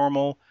like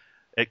normal.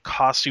 It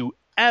costs you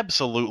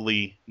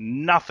absolutely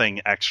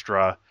nothing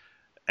extra.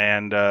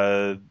 And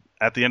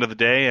at the end of the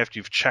day, after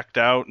you've checked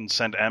out and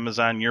sent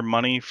Amazon your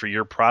money for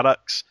your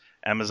products,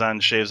 Amazon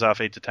shaves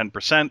off 8 to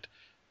 10%,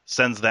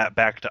 sends that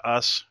back to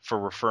us for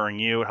referring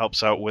you. It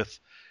helps out with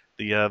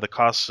the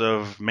costs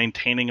of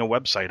maintaining a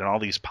website and all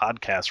these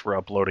podcasts we're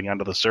uploading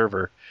onto the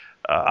server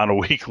on a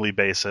weekly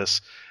basis.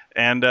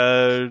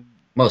 And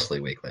mostly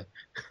weekly.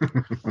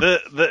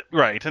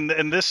 Right.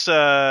 And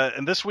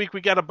this week we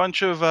got a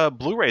bunch of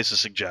Blu-rays to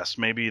suggest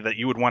maybe that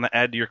you would want to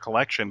add to your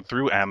collection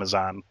through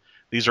Amazon.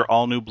 These are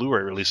all new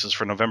Blu-ray releases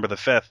for November the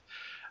 5th.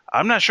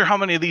 I'm not sure how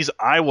many of these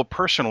I will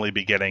personally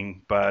be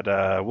getting, but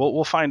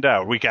we'll find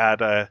out. We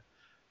got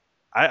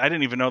I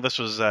didn't even know this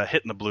was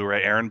hitting the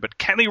Blu-ray, Aaron, but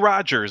Kenny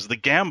Rogers, the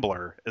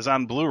Gambler, is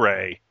on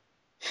Blu-ray.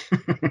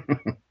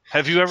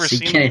 Have you ever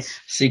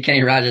seen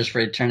Kenny Rogers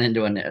for turn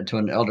into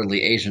an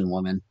elderly Asian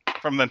woman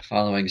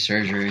following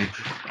surgery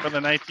from the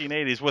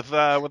 1980s with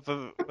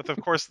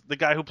of course the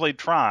guy who played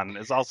Tron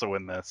is also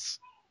in this.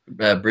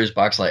 Bruce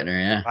Boxleitner,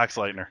 yeah.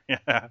 Boxleitner,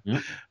 yeah.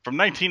 From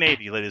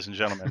 1980, ladies and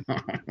gentlemen. Oh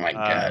my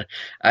God.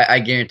 I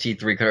guarantee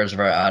 3/4 of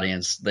our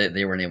audience,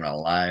 they weren't even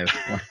alive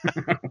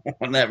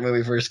when that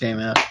movie first came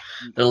out.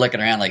 They're looking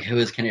around like, who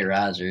is Kenny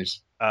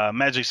Rogers?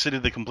 Magic City,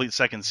 the complete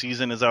second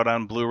season, is out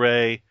on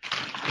Blu-ray.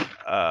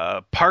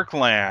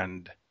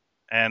 Parkland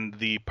and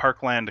the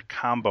Parkland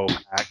Combo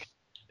Pack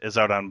is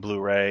out on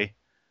Blu-ray.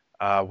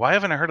 Why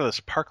haven't I heard of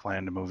this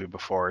Parkland movie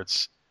before?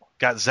 It's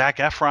got Zac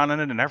Efron in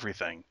it and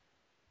everything.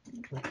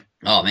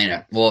 Oh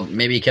man! Well,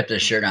 maybe he kept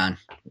his shirt on.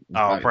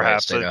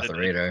 Perhaps stayed off the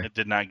radar. It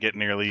did not get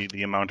nearly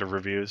the amount of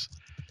reviews.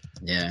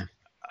 Yeah.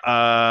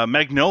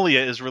 Magnolia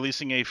is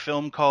releasing a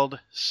film called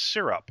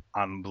Syrup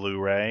on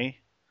Blu-ray.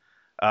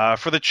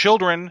 For the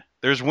children,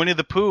 there's Winnie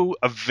the Pooh,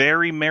 A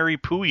Very Merry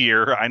Pooh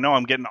Year. I know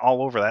I'm getting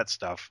all over that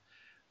stuff.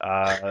 The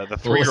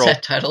 3-year-old. What was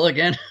that title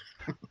again?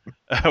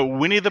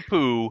 Winnie the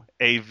Pooh,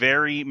 A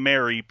Very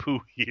Merry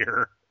Pooh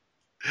Year.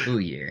 Pooh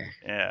Year.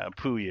 Yeah,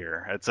 Pooh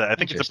Year. I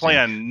think it's a play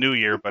on New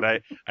Year, but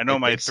I know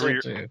my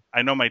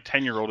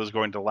 10-year-old is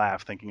going to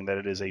laugh thinking that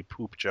it is a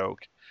poop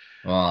joke.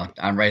 Well,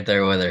 I'm right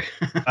there with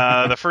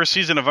her. The first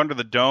season of Under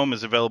the Dome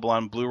is available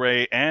on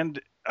Blu-ray, and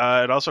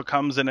it also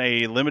comes in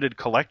a limited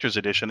collector's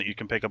edition that you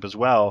can pick up as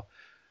well.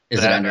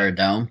 Is it under a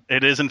dome?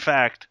 It is, in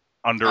fact,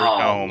 under a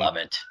dome. Love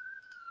it.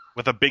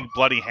 With a big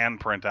bloody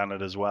handprint on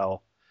it as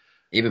well.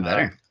 Even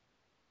better.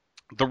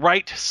 The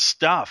Right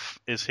Stuff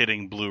is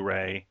hitting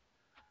Blu-ray.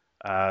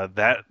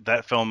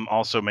 That film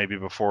also maybe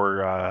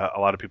before a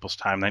lot of people's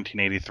time,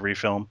 1983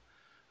 film.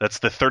 That's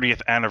the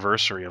 30th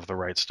anniversary of The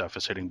Right Stuff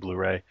is hitting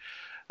Blu-ray.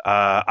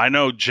 I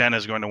know Jen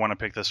is going to want to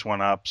pick this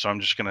one up, so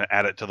I'm just going to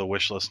add it to the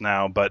wish list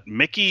now. But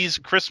Mickey's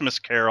Christmas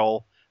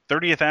Carol,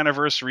 30th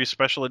anniversary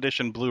special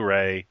edition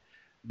Blu-ray.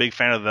 Big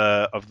fan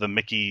of the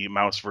Mickey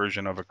Mouse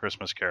version of A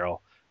Christmas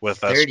Carol. With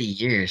 30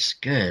 years,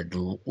 good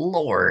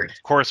Lord.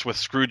 Of course, with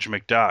Scrooge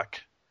McDuck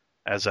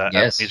as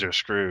Ebenezer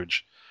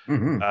Scrooge.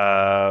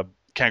 Mm-hmm.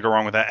 Can't go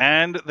wrong with that.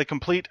 And the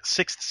complete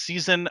 6th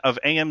season of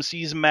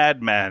AMC's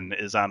Mad Men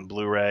is on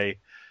Blu-ray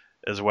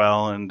as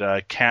well, and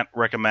can't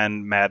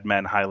recommend Mad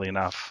Men highly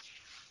enough.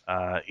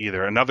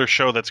 either. Another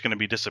show that's going to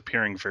be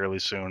disappearing fairly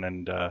soon,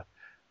 and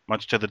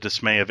much to the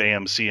dismay of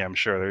AMC, I'm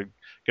sure they're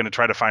going to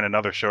try to find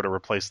another show to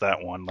replace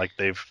that one. Like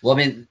they've. Well, I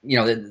mean,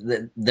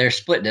 they're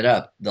splitting it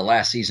up the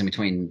last season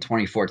between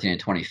 2014 and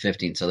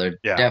 2015, so they're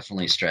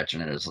definitely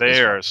stretching it.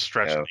 They are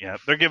stretching. Yeah,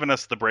 they're giving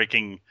us the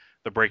Breaking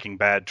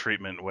Bad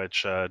treatment,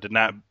 which did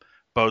not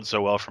bode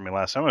so well for me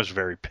last time. I was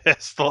very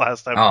pissed the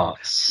last time. Oh,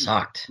 it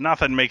sucked.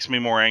 Nothing makes me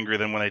more angry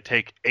than when they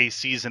take a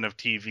season of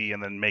TV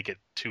and then make it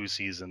 2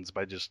 seasons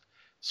by just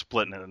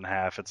splitting it in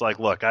half. It's like,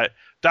 look,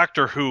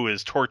 Doctor Who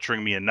is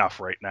torturing me enough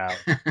right now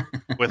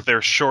with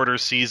their shorter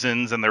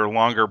seasons and their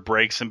longer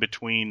breaks in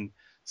between.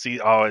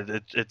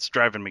 It's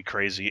driving me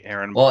crazy,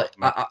 Aaron. Well,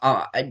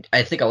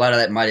 I think a lot of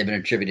that might have been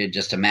attributed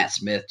just to Matt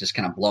Smith just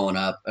kind of blowing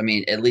up. I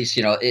mean, at least,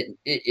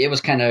 it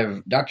was kind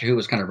of, Doctor Who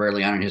was kind of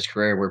early on in his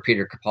career, where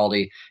Peter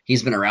Capaldi,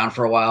 he's been around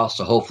for a while,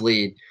 so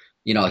hopefully,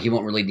 he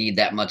won't really need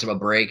that much of a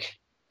break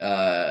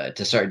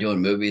to start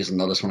doing movies, and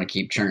they'll just want to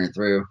keep churning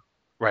through.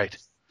 Right.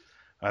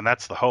 And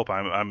that's the hope.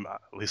 I'm at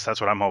least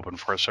that's what I'm hoping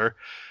for, sir.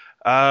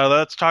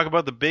 Let's talk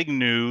about the big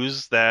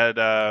news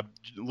that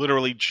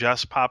literally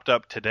just popped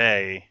up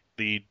today.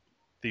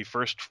 The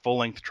first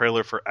full-length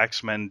trailer for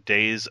X-Men: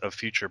 Days of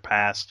Future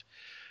Past.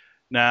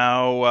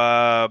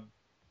 Now,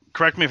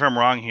 correct me if I'm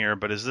wrong here,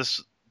 but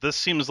this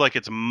seems like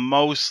it's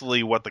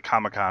mostly what the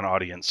Comic-Con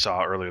audience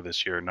saw earlier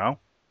this year, no?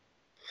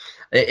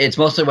 It's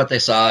mostly what they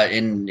saw,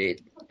 and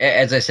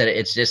as I said,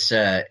 it's just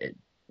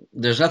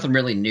there's nothing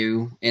really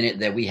new in it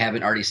that we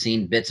haven't already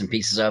seen bits and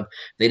pieces of.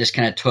 They just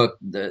kind of took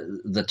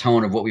the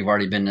tone of what we've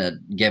already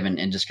been given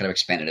and just kind of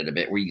expanded it a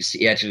bit, where you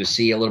actually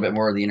see a little bit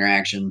more of the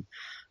interaction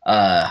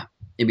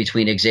in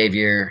between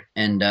Xavier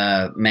and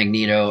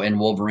Magneto and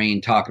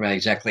Wolverine, talking about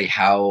exactly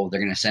how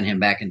they're going to send him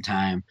back in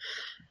time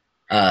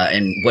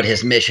and what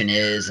his mission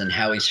is and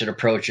how he should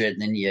approach it.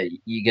 And then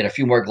you get a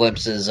few more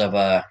glimpses of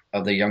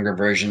the younger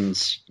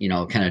versions,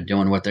 kind of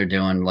doing what they're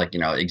doing. Like,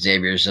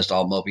 Xavier's just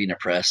all mopey and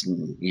depressed,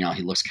 and,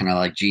 he looks kind of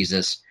like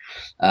Jesus.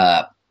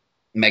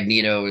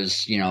 Magneto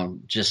is,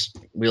 just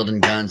wielding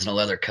guns and a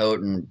leather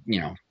coat, and,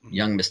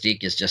 young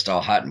Mystique is just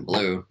all hot and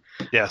blue.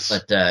 Yes.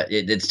 But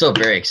it's still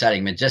very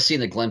exciting. But just seeing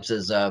the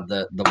glimpses of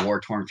the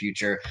war-torn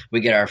future, we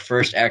get our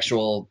first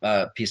actual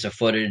piece of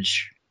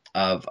footage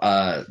of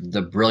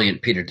the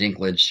brilliant Peter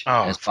Dinklage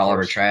as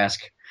Oliver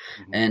Trask.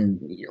 Mm-hmm. And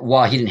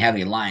while he didn't have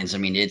any lines, I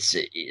mean, it's,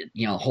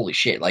 holy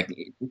shit. Like,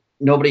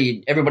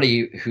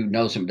 everybody who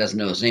knows him doesn't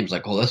know his name. Is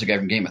like, oh, that's a guy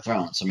from Game of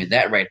Thrones. I mean,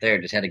 that right there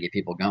just had to get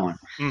people going.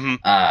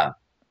 Mm-hmm.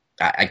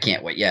 I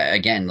can't wait. Yeah,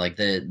 again, like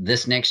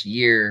this next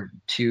year,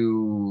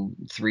 2,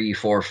 3,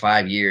 4,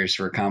 5 years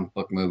for comic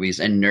book movies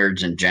and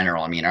nerds in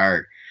general. I mean,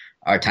 our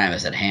time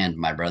is at hand,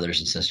 my brothers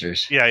and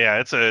sisters.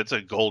 Yeah, it's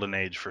a golden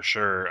age for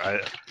sure.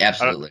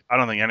 Absolutely. I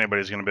don't think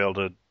anybody's going to be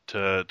able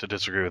to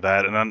disagree with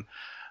that. And then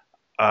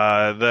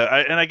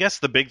I guess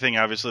the big thing,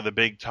 obviously, the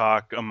big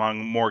talk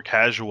among more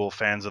casual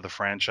fans of the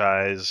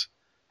franchise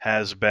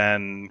has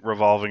been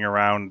revolving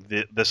around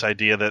this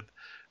idea that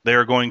they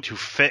are going to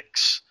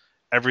fix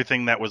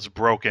everything that was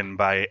broken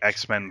by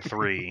X-Men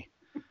 3.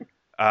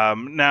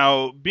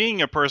 Now,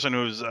 being a person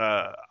who's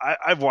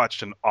I've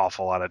watched an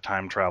awful lot of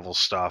time travel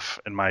stuff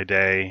in my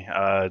day.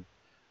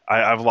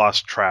 I've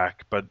lost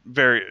track, but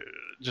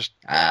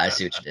I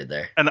see what you did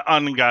there. An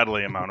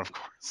ungodly amount, of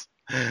course.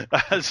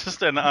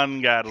 Just an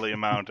ungodly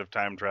amount of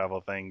time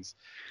travel things.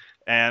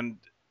 And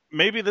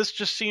maybe this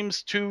just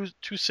seems too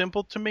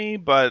simple to me,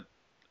 but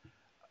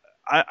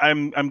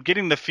I'm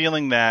getting the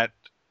feeling that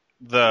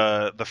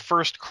the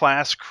First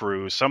Class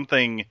crew,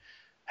 something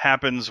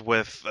happens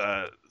with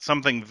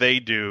something they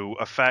do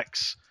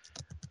affects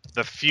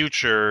the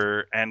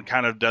future and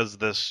kind of does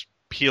this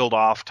peeled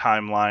off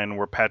timeline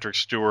where Patrick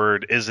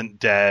Stewart isn't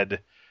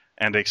dead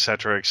and et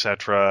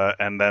cetera,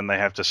 and then they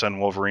have to send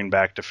Wolverine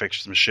back to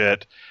fix some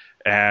shit,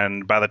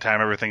 and by the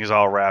time everything is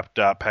all wrapped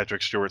up,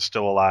 Patrick Stewart's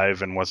still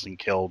alive and wasn't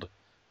killed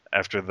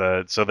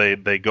so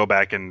they go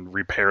back and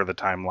repair the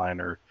timeline,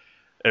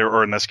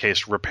 or in this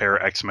case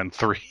repair X-Men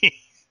 3.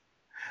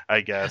 I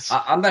guess.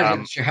 I'm not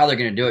even sure how they're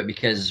going to do it,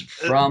 because is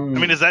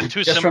that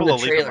too simple? From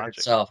the trailer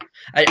itself,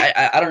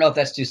 I don't know if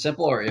that's too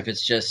simple or if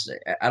it's just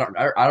I don't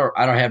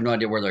have no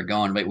idea where they're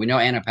going. But we know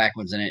Anna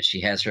Paquin's in it.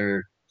 She has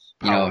her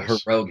her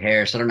rogue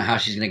hair, so I don't know how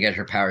she's going to get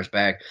her powers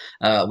back.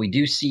 We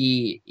do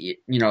see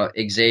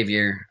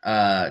Xavier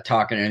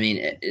talking. I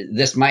mean,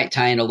 this might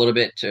tie in a little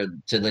bit to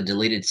the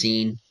deleted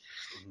scene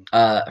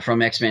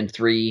from X-Men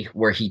 3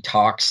 where he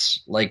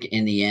talks like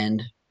in the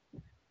end.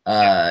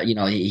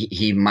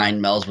 He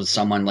mind melds with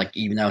someone, like,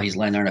 even though he's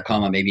laying there in a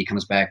coma, maybe he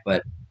comes back.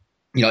 But,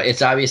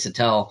 it's obvious to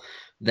tell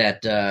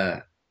that,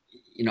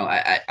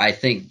 I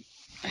think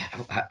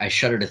I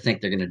shudder to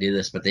think they're going to do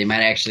this, but they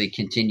might actually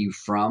continue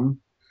from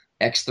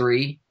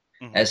X3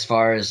 as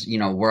far as,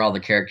 where all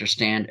the characters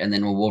stand. And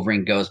then when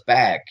Wolverine goes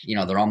back,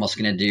 they're almost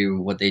going to do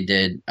what they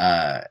did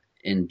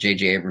in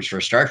J.J. Abrams'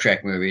 first Star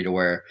Trek movie, to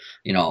where,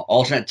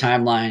 alternate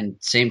timeline,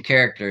 same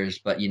characters,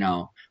 but,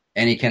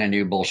 any kind of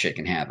new bullshit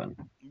can happen.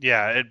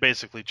 Yeah, it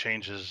basically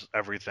changes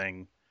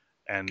everything,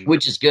 and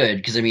which is good,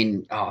 because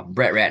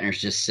Brett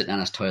Ratner's just sitting on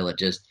his toilet,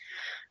 just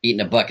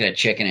eating a bucket of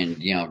chicken and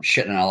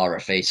shitting all over our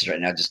faces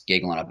right now, just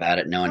giggling about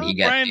it, knowing he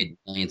got paid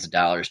millions of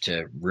dollars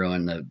to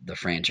ruin the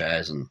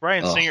franchise. And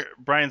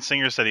Bryan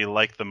Singer said he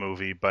liked the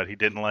movie, but he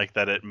didn't like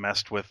that it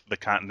messed with the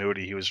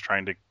continuity he was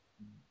trying to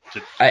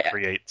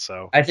create.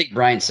 So I think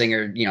Bryan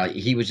Singer,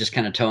 he was just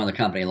kind of towing the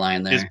company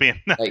line there. He's being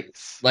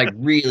nice. like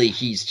really,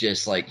 he's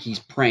just like he's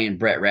praying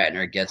Brett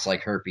Ratner gets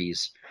like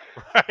herpes.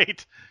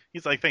 Right.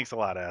 He's like, thanks a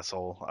lot,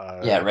 asshole.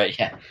 Yeah, right.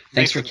 Yeah.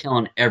 Thanks for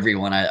killing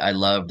everyone I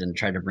loved and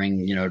tried to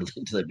bring, to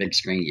the big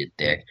screen, you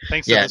dick.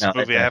 Thanks to this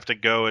movie, I have to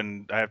go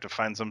and I have to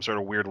find some sort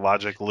of weird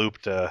logic loop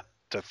to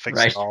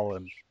fix it all.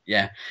 And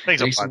yeah.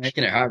 Thanks for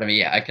making it hard. I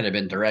mean, I could have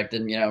been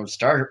directing,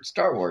 Star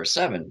Wars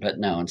 7, but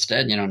no,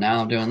 instead,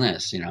 now I'm doing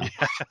this, Yeah,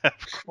 of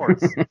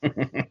course.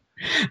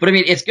 But I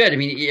mean, it's good. I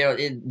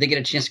mean, they get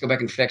a chance to go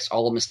back and fix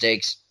all the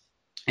mistakes.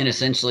 And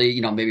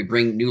essentially, maybe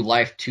bring new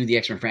life to the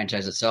X-Men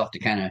franchise itself to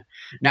kind of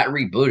not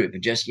reboot it,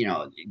 but just,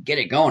 get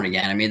it going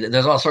again. I mean,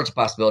 there's all sorts of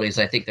possibilities.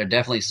 I think they're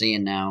definitely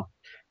seeing now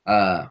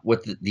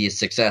with the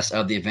success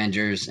of the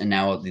Avengers and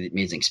now the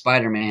Amazing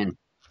Spider-Man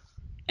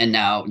and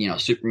now,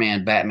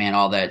 Superman, Batman,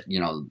 all that,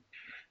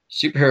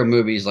 superhero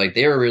movies, like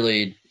they were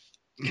really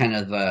kind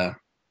of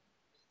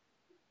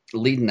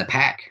leading the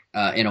pack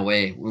in a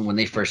way when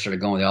they first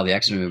started going with all the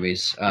X-Men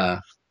movies.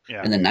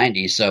 In the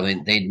 90s, so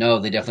they know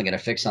they definitely got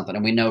to fix something,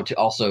 and we know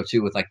also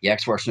with like the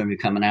X-Force movie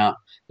coming out,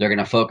 they're going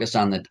to focus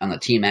on the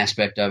team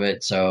aspect of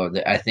it. So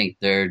I think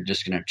they're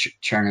just going to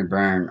churn and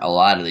burn a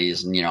lot of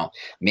these, and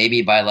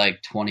maybe by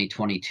like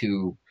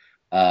 2022,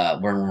 when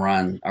we're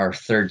on our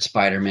third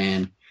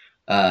Spider-Man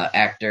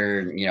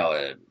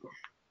actor,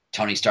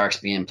 Tony Stark's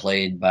being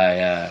played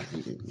by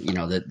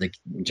the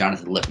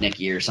Jonathan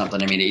Lipnicki or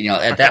something. I mean,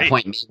 at that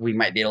point we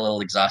might be a little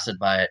exhausted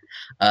by it.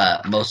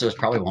 Most of us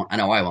probably won't. I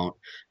know I won't.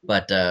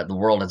 But the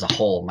world as a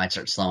whole might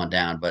start slowing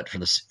down. But for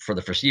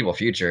the foreseeable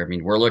future, I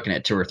mean, we're looking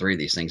at 2 or 3 of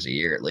these things a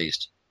year at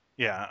least.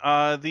 Yeah.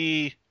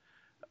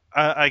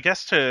 I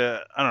guess I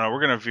don't know.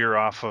 We're gonna veer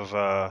off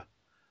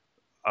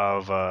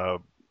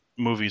of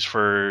movies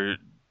for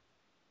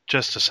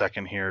just a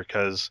second here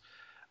because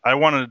I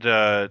wanted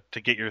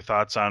to get your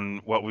thoughts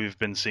on what we've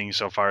been seeing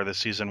so far this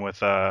season with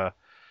The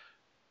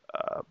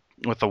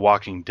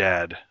Walking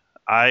Dead.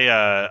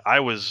 I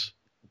was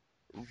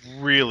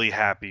really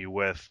happy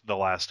with the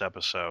last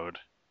episode.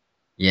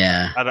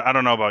 Yeah. I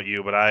don't know about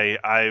you, but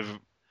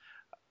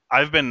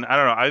I've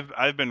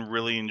been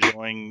really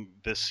enjoying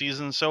this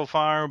season so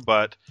far,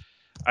 but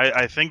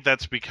I think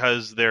that's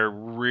because they're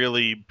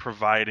really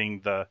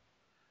providing the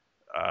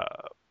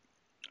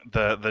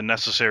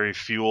necessary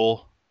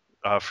fuel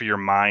for your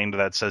mind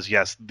that says,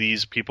 yes,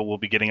 these people will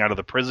be getting out of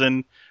the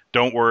prison.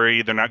 Don't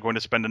worry, they're not going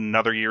to spend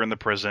another year in the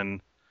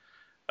prison.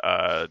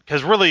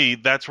 Because really,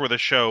 that's where the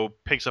show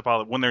picks up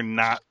all when they're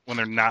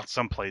not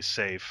someplace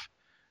safe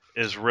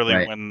is really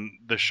right. When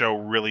the show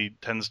really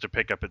tends to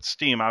pick up its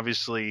steam.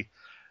 Obviously,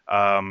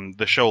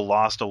 the show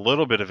lost a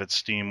little bit of its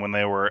steam when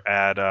they were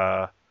at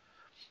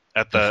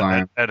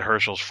Ed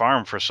Herschel's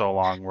farm for so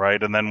long,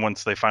 right? And then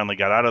once they finally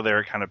got out of there,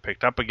 it kind of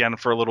picked up again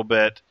for a little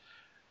bit,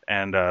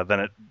 and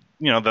then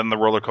then the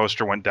roller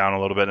coaster went down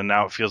a little bit, and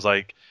now it feels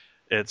like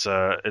it's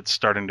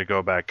starting to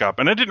go back up.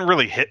 And it didn't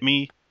really hit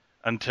me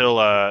until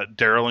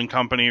Daryl and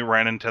company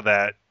ran into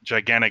that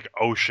gigantic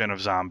ocean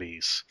of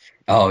zombies.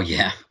 Oh,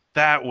 yeah.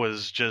 That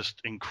was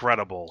just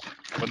incredible.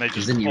 When they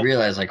just then you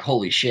realize, like,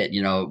 holy shit,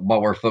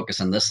 while we're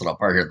focused on this little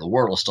part here, the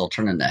world will still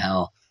turn into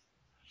hell.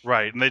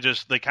 Right, and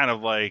they kind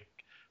of like,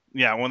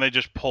 when they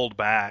just pulled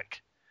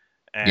back,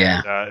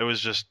 and it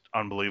was just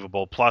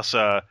unbelievable. Plus,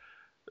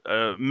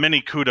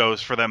 many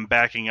kudos for them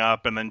backing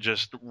up and then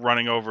just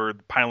running over,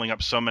 piling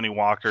up so many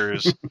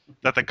walkers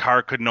that the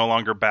car could no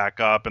longer back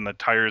up, and the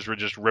tires were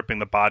just ripping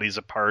the bodies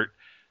apart,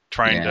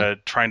 trying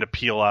to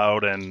peel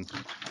out. And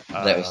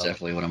that was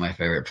definitely one of my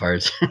favorite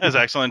parts. That was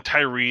excellent.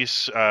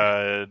 Tyrese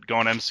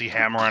going MC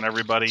Hammer on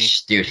everybody.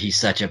 Dude, he's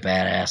such a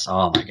badass.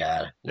 Oh my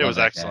god, it was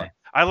excellent. Guy.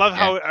 I love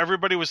how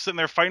everybody was sitting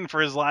there fighting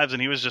for his lives,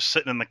 and he was just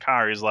sitting in the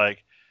car. He's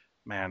like,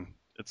 man,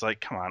 it's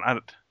like, come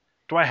on,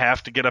 do I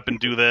have to get up and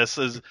do this?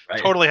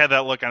 Totally had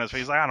that look on his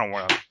face. Like, I don't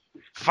want to.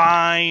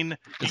 Fine.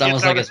 It's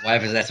almost like his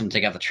wife has asked him to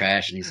take out the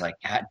trash, and he's like,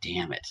 God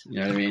damn it. You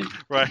know what I mean?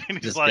 Right. He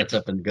just gets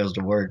up and goes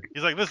to work.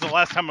 He's like, this is the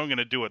last time I'm going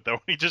to do it, though.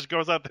 He just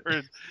goes out there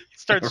and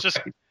starts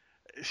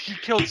he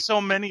killed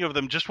so many of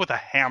them just with a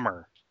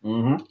hammer.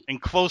 Mm-hmm. In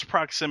close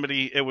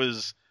proximity. It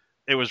was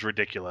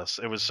ridiculous.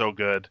 It was so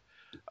good.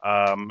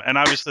 And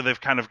obviously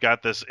they've kind of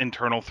got this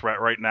internal threat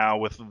right now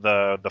with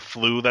the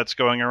flu that's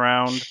going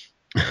around.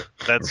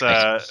 That's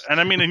and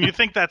I mean, and you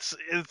think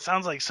it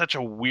sounds like such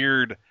a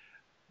weird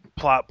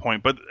plot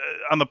point, but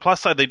on the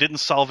plus side, they didn't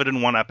solve it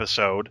in one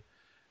episode,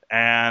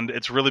 and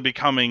it's really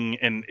becoming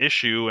an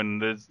issue. And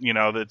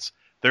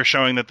they're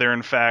showing that they're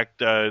in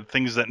fact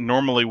things that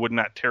normally would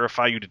not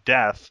terrify you to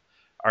death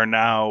are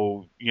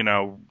now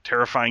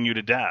terrifying you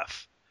to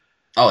death.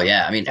 Oh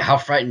yeah, I mean, how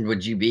frightened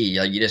would you be?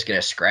 Like, you just get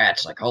a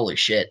scratch, like holy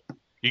shit.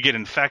 You get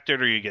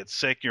infected or you get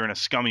sick. You're in a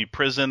scummy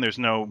prison. There's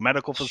no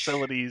medical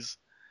facilities.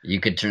 You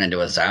could turn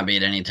into a zombie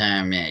at any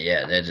time.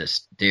 Yeah, they're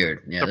just, dude.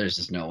 Yeah, there's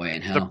just no way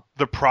in hell.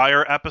 The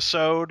prior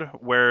episode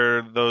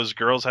where those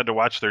girls had to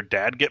watch their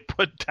dad get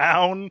put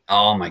down.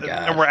 Oh my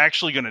god! And we're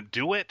actually going to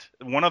do it.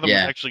 One of them was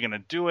actually going to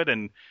do it,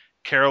 and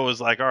Carol was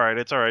like, "All right,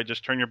 it's all right.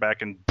 Just turn your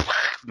back and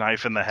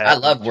knife in the head." I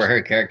love where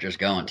her character's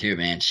going too,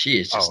 man. She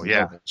is just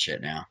no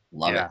bullshit now.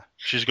 Love it.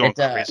 She's going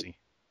crazy.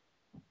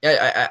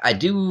 I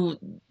do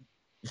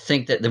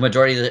think that the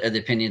majority of the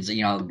opinions,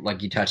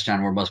 like you touched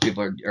on, where most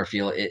people are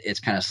feel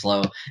it's kind of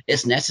slow.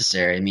 It's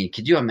necessary. I mean,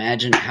 could you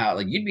imagine how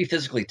you'd be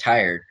physically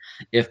tired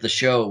if the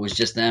show was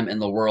just them in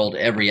the world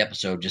every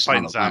episode just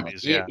fighting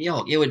zombies?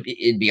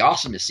 It'd be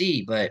awesome to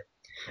see, but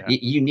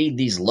you need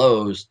these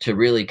lows to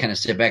really kind of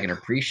sit back and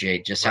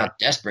appreciate just how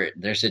desperate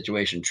their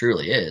situation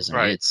truly is.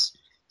 I mean, it's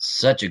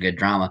such a good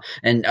drama,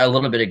 and a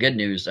little bit of good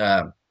news.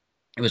 It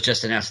was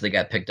just announced they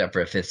got picked up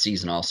for a 5th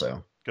season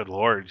also. Good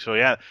Lord. So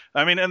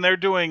I mean, and they're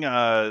doing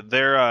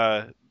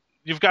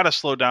you've got to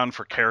slow down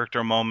for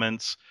character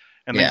moments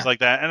and things like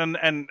that.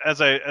 And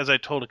as I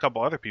told a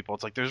couple other people,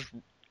 it's like there's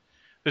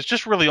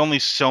just really only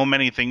so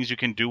many things you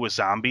can do with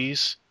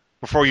zombies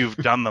before you've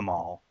done them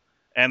all.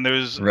 And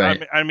there's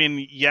I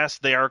mean, yes,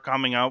 they are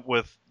coming up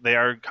with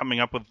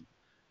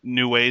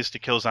new ways to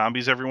kill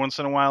zombies every once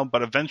in a while,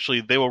 but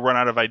eventually they will run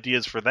out of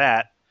ideas for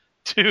that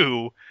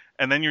too.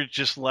 And then you're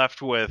just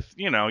left with,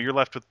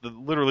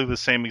 literally the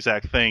same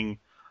exact thing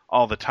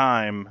all the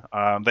time.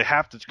 They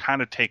have to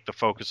kind of take the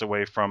focus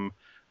away from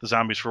the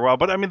zombies for a while,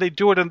 but I mean, they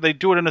do it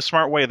in a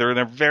smart way. They're in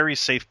a very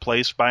safe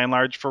place by and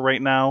large for right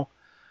now,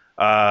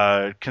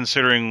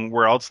 considering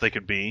where else they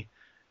could be.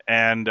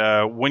 And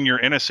when you're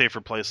in a safer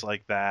place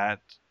like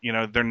that,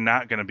 they're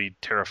not going to be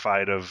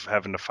terrified of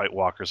having to fight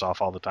walkers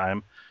off all the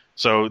time.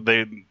 So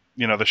the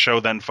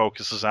show then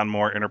focuses on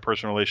more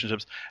interpersonal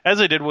relationships, as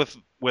they did with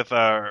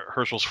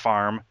Hershel's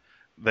Farm.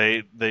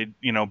 They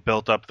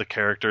built up the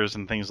characters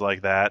and things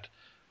like that.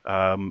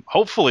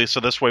 Hopefully, so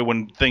this way,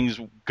 when things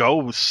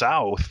go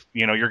south,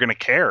 you're going to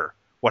care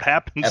what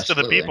happens to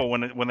the people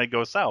when they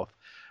go south.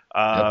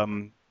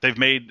 They've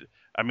made.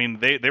 I mean,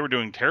 they were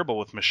doing terrible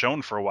with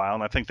Michonne for a while,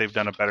 and I think they've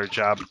done a better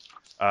job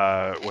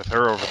with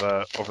her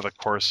over the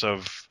course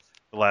of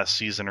the last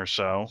season or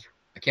so.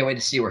 I can't wait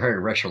to see where her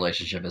and Rick's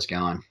relationship is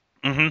going.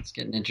 Mm-hmm. It's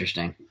getting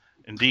interesting.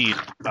 Indeed.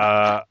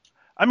 I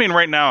mean,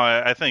 right now,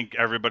 I think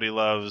everybody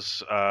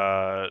loves.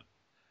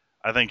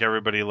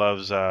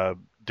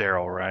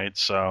 Daryl, right?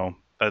 So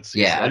that's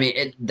I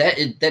mean,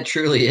 that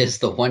truly is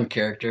the one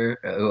character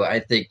who I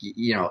think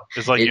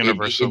is like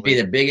universal. It'd be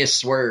the biggest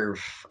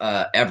swerve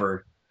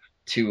ever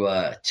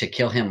to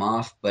kill him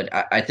off. But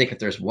I think if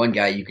there's one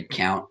guy you could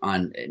count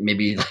on,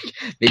 maybe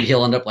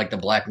he'll end up like the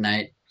Black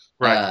Knight,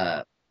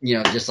 right?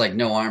 Just like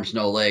no arms,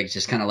 no legs,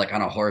 just kind of like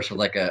on a horse with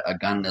like a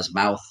gun in his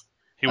mouth.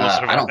 He will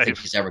survive. I don't think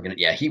he's ever gonna.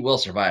 Yeah, he will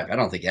survive. I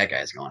don't think that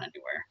guy's going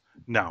anywhere.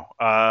 No,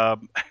 I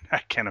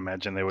can't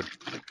imagine they would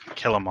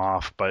kill him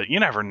off, but you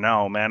never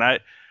know, man.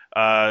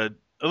 At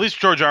least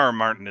George R. R.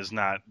 Martin is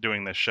not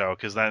doing this show,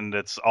 because then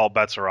it's all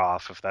bets are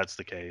off if that's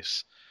the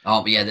case.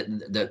 Oh yeah,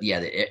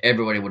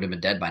 everybody would have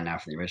been dead by now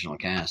from the original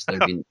cast.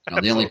 There'd be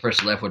the only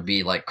person left would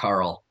be like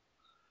Carl.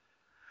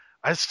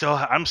 I'm still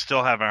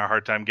having a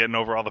hard time getting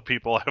over all the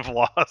people I've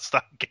lost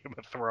on Game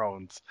of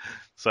Thrones.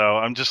 So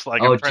I'm just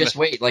like,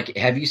 wait. Like,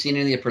 have you seen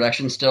any of the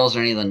production stills or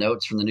any of the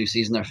notes from the new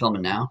season they're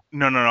filming now?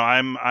 No.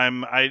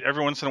 I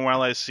every once in a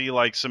while I see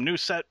like some new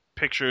set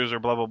pictures or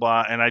blah blah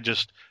blah, and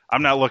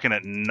I'm not looking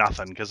at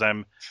nothing, because I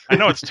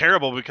know it's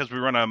terrible because we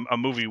run a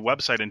movie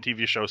website and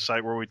TV show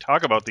site where we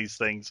talk about these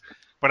things,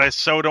 but I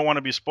so don't want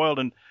to be spoiled,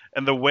 and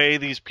the way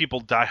these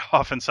people die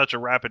off in such a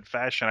rapid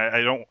fashion,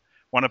 I don't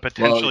want to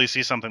potentially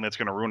see something that's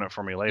going to ruin it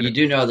for me later. You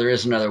do know there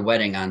is another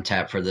wedding on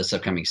tap for this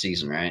upcoming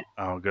season, right?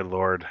 Oh, good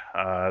Lord.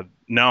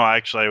 No,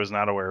 actually, I was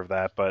not aware of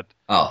that, but...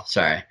 Oh,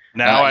 sorry.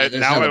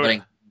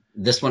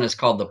 This one is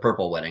called the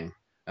Purple Wedding.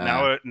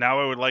 Now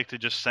I would like to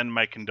just send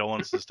my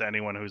condolences to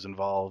anyone who's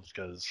involved,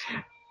 because...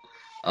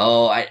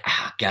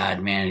 God,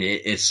 man,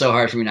 it's so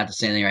hard for me not to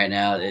say anything right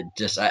now. It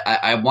just,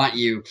 I want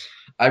you...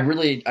 I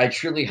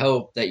truly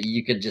hope that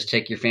you could just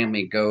take your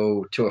family,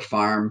 go to a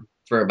farm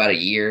for about a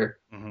year,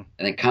 and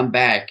then come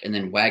back and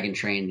then wagon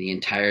train the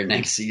entire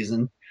next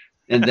season,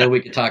 and then we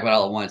can talk about it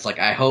all at once. Like,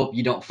 I hope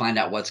you don't find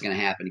out what's going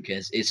to happen,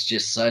 because it's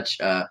just such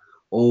a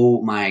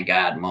oh my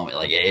god moment.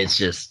 Like, it's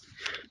just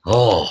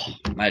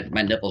my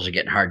nipples are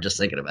getting hard just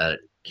thinking about it.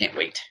 Can't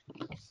wait.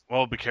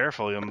 Well, be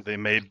careful. They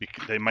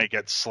might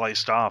get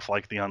sliced off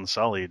like the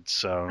Unsullied.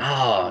 So.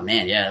 Oh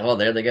man, yeah. Well,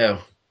 there they go.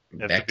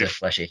 Back to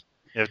fleshy.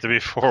 You have to be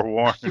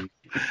forewarned.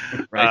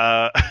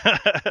 Right.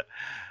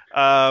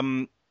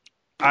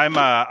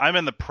 I'm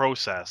in the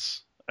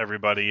process,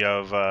 everybody,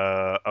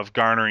 of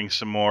garnering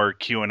some more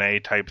Q&A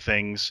type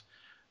things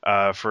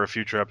for a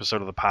future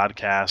episode of the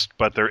podcast.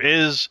 But there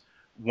is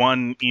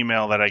one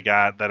email that I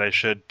got that I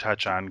should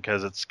touch on,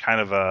 because it's kind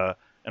of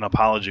an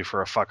apology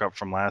for a fuck up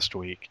from last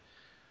week.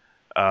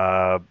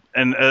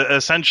 And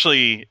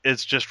essentially,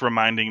 it's just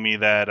reminding me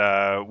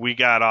that we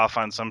got off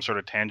on some sort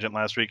of tangent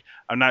last week.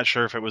 I'm not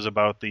sure if it was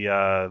about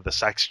the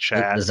sex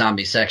chat, the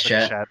zombie sex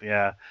chat.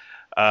 Yeah.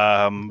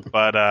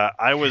 But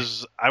I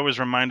was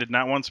reminded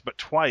not once but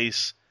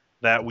twice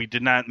that we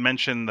did not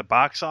mention the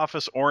box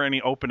office or any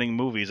opening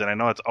movies, and I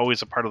know it's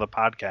always a part of the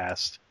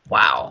podcast.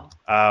 Wow.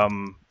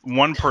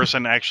 One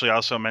person actually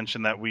also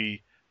mentioned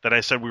that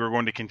I said we were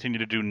going to continue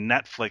to do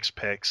Netflix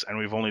picks, and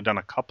we've only done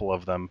a couple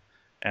of them,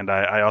 and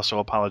I also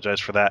apologize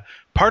for that.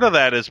 Part of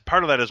that is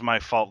my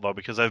fault though,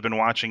 because I've been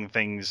watching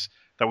things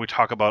that we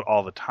talk about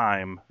all the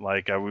time,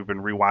 like we've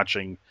been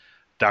rewatching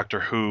Doctor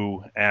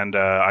Who, and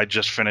I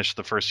just finished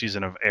the first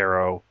season of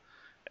Arrow,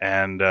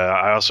 and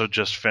I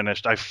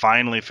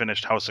finally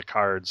finished House of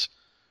Cards,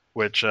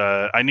 which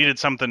I needed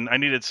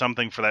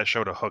something for that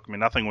show to hook me.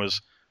 Nothing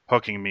was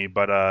hooking me,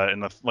 but in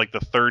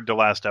the third to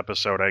last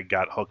episode, I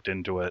got hooked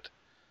into it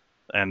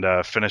and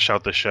finished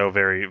out the show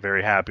very,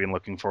 very happy and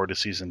looking forward to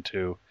season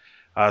 2.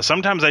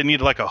 Sometimes I need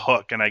like a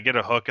hook, and I get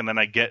a hook, and then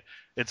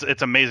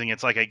it's amazing.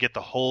 It's like I get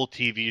the whole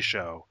TV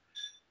show.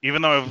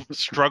 Even though I've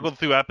struggled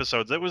through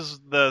episodes, it was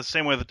the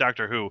same way with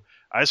Doctor Who.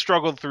 I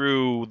struggled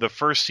through the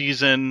first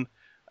season,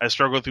 I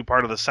struggled through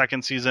part of the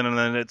second season, and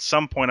then at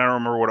some point, I don't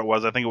remember what it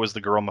was. I think it was The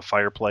Girl in the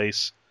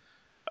Fireplace,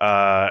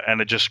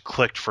 and it just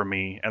clicked for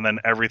me. And then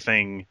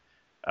everything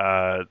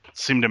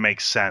seemed to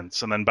make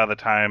sense. And then by the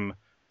time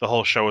the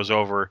whole show was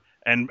over,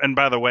 and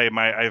by the way,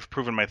 I've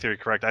proven my theory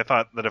correct. I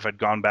thought that if I'd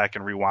gone back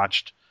and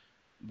rewatched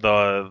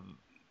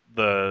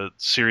the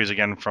series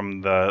again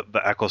from the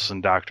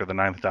Eccleston Doctor, the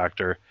Ninth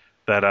Doctor,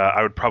 that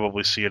I would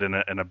probably see it in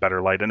a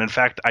better light. And in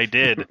fact, I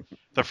did.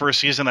 The first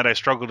season that I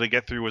struggled to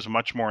get through was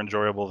much more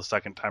enjoyable the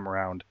second time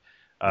around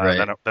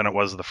than it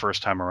was the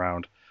first time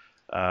around.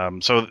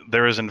 So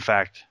there is, in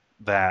fact,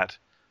 that.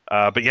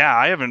 But yeah,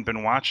 I haven't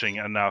been watching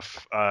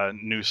enough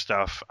new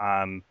stuff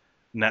on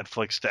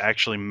Netflix to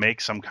actually make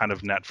some kind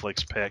of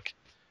Netflix pick.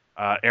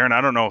 Aaron, I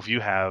don't know if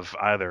you have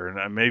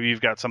either. Maybe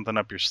you've got something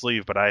up your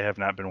sleeve, but I have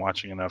not been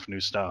watching enough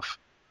new stuff.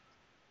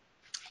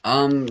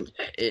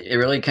 It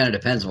really kind of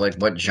depends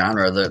what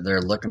genre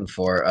they're looking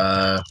for.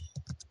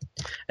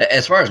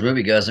 As far as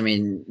movie goes, I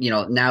mean,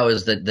 now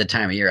is the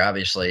time of year,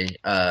 obviously.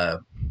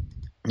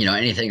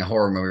 Anything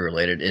horror movie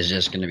related is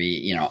just going to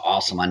be,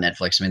 awesome on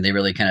Netflix. I mean, they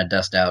really kind of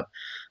dust out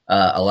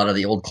a lot of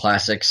the old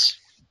classics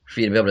for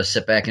you to be able to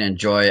sit back and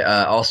enjoy.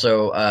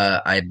 Also,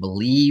 I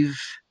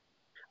believe,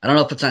 I don't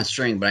know if it's on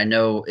streaming, but I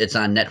know it's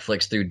on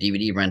Netflix through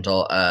DVD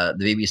rental,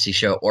 the BBC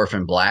show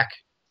Orphan Black.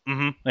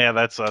 Mm-hmm. Yeah,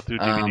 that's through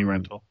DVD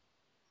rental.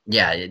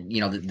 Yeah,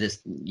 this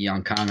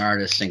young con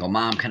artist, single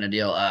mom kind of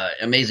deal.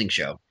 Amazing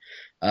show.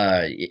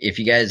 If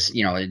you guys,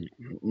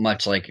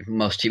 much like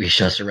most TV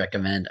shows I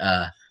recommend,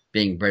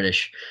 being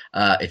British,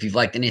 if you've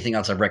liked anything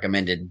else I've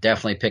recommended,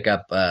 definitely pick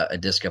up a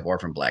disc of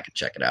Orphan Black and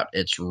check it out.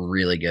 It's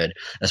really good.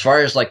 As far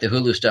as like the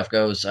Hulu stuff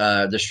goes,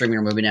 they're streaming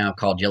a movie now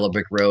called Yellow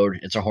Brick Road.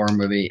 It's a horror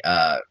movie.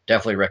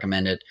 Definitely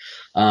recommend it.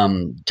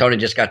 Tony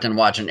just got done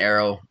watching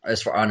Arrow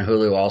on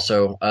Hulu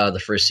also,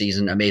 the first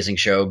season. Amazing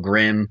show.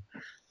 Grimm.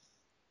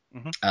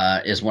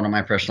 Mm-hmm. Is one of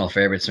my personal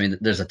favorites. I mean,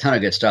 there's a ton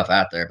of good stuff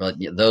out there, but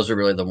those are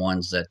really the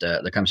ones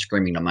that come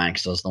screaming to mind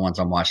because those are the ones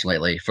I'm watching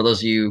lately. For those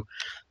of you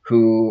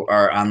who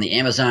are on the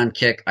Amazon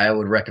kick, I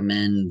would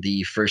recommend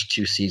the first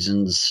 2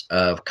 seasons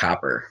of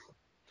Copper.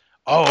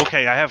 Oh,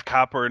 okay. I have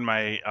Copper in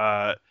my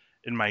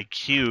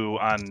queue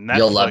on Netflix.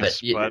 You'll love it.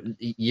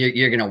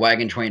 You're going to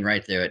wagon train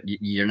right through it.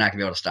 You're not going to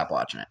be able to stop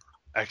watching it.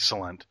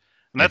 Excellent.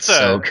 And that's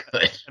so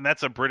good. And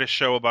that's a British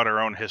show about our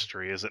own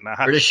history, is it not?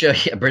 British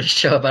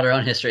show about our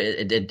own history.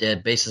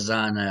 It bases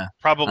on the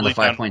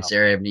 5 Points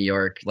area of New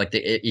York. Like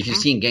if you've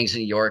seen Gangs of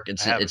New York,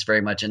 it's very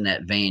much in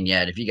that vein.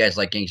 Yeah, if you guys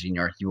like Gangs of New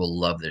York, you will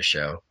love this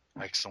show.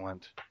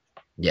 Excellent.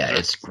 Yeah,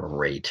 it's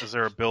great. Is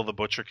there a Bill the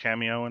Butcher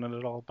cameo in it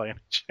at all by any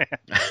chance?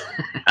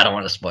 I don't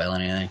want to spoil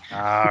anything. All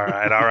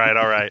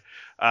right.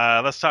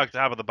 Let's talk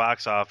top of the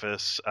box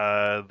office.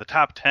 The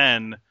top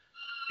 10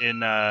 in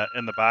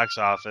the box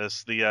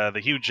office.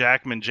 The Hugh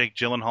Jackman, Jake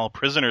Gyllenhaal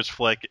Prisoners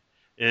flick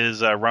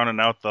is rounding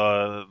out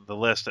the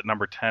list at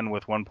number 10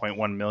 with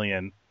 1.1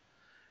 million.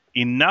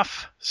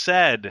 Enough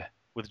Said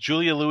with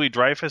Julia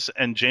Louis-Dreyfus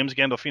and James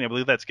Gandolfini. I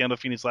believe that's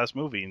Gandolfini's last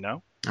movie,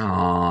 no?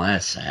 Oh,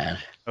 that's sad.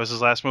 That was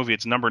his last movie.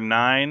 It's number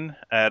 9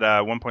 at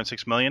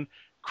 1.6 million.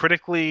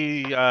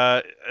 Critically,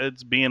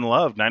 it's being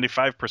loved,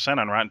 95%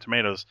 on Rotten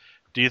Tomatoes.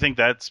 Do you think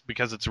that's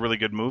because it's a really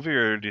good movie,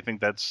 or do you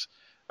think that's...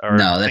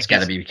 No, that's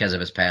got to be because of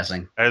his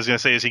passing. I was going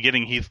to say, is he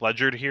getting Heath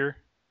Ledgered here?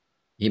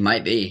 He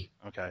might be.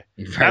 Okay.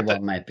 He very well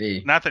might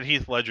be. Not that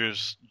Heath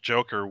Ledger's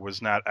Joker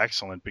was not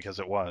excellent, because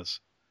it was.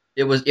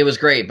 It was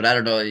great, but I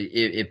don't know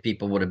if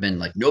people would have been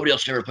like, nobody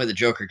else should ever play the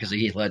Joker because of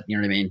Heath Ledger, you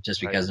know what I mean?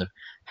 Just because of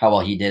how well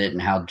he did it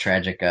and how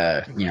tragic,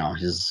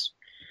 his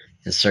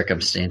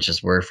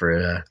circumstances were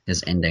for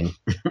his ending.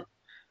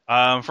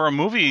 For a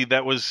movie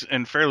that was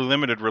in fairly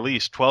limited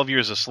release, 12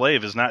 Years a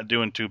Slave is not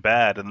doing too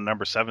bad in the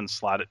number 7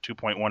 slot at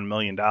 $2.1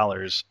 million.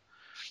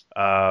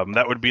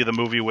 That would be the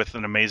movie with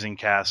an amazing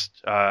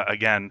cast.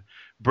 Again,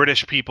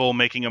 British people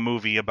making a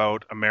movie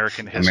about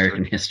American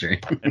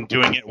history. And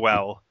doing it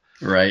well.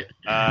 Right.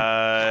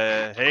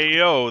 Hey,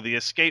 yo, The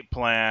Escape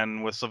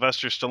Plan with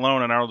Sylvester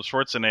Stallone and Arnold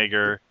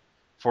Schwarzenegger,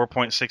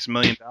 $4.6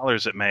 million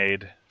it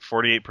made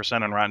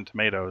 48% on Rotten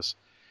Tomatoes.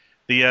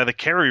 The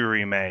Carrie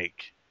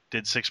remake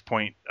did 6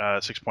 million. I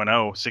was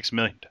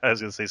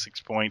going to say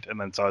 6 point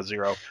and then saw a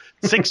zero.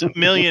 $6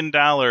 million.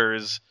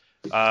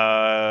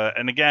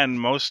 And again,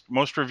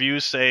 most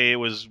reviews say it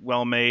was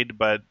well made,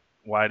 but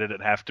why did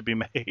it have to be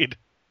made?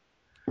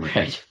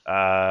 Right.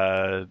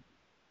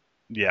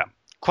 Yeah.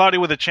 Cloudy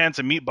with a Chance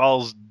of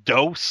Meatballs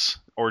Dose,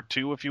 or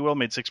Two, if you will,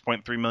 made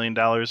 $6.3 million,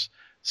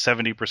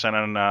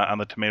 70% on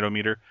the tomato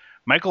meter.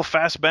 Michael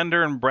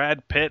Fassbender and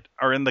Brad Pitt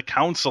are in The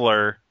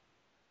Counselor.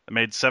 It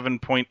made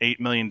 $7.8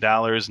 million,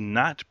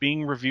 not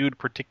being reviewed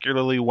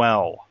particularly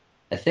well.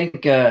 I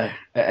think I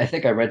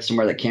read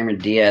somewhere that Cameron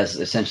Diaz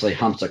essentially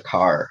humps a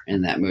car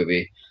in that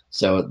movie,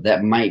 so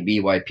that might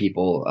be why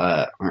people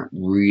aren't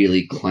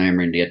really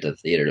clamoring to get to the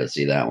theater to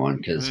see that one,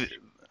 because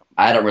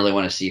I don't really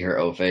want to see her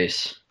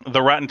O-face.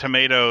 The Rotten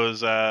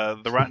Tomatoes,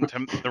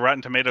 the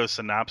Rotten Tomatoes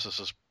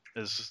synopsis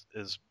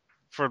is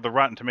for the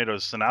Rotten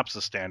Tomatoes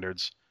synopsis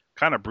standards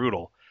kind of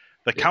brutal.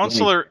 The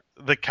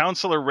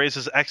Counselor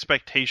raises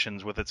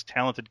expectations with its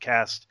talented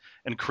cast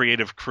and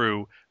creative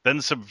crew,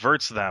 then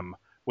subverts them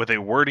with a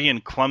wordy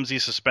and clumsy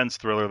suspense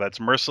thriller that's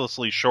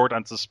mercilessly short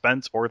on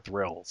suspense or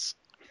thrills.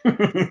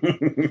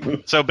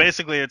 So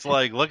basically, it's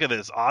like, look at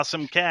this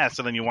awesome cast,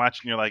 and then you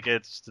watch and you're like,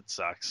 it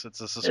sucks.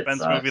 It's a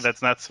suspense movie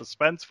that's not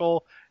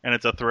suspenseful, and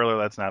it's a thriller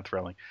that's not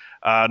thrilling.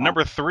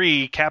 Number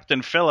 3,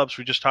 Captain Phillips.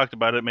 We just talked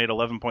about it. Made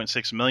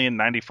 $11.6 million,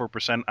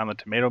 94% on the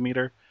tomato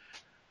meter.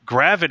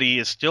 Gravity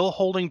is still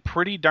holding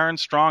pretty darn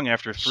strong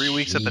after 3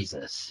 weeks at the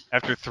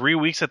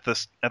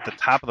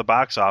top of the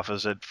box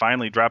office. It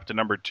finally dropped to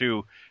number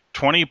 2,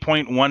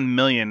 $20.1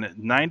 million,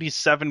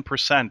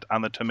 97%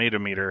 on the tomato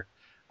meter.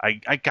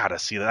 I gotta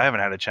see that. I haven't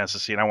had a chance to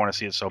see it. I want to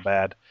see it so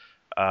bad.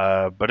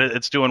 But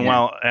it's doing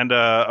well. And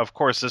of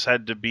course, this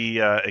had to be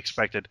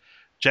expected.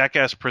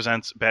 Jackass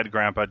Presents Bad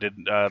Grandpa did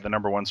the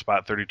number 1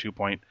 spot,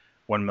 $32.1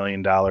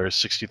 million,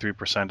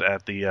 63%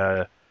 at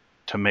the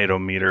tomato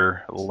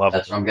meter level.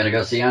 That's what I'm going to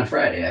go see on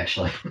Friday,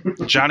 actually.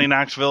 Johnny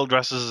Knoxville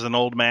dresses as an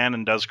old man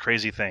and does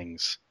crazy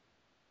things.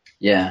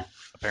 Yeah.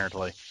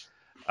 Apparently.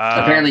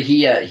 Apparently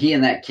he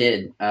and that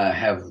kid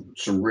have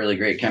some really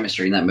great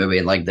chemistry in that movie,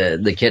 and like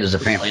the kid is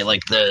apparently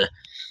like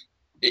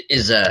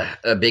is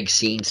a big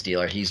scene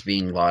stealer. He's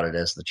being lauded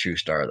as the true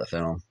star of the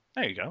film.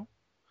 There you go.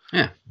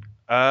 Yeah.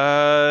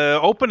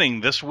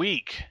 Opening this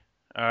week,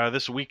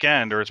 this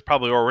weekend, or it's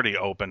probably already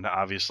opened,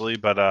 obviously,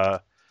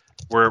 but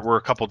we're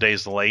a couple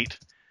days late.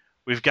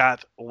 We've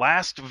got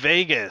Las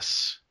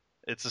Vegas.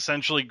 It's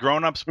essentially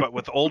grown-ups, but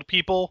with old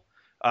people.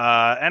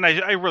 And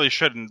I really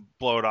shouldn't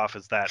blow it off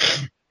as that.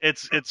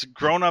 It's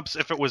grown-ups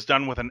if it was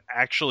done with an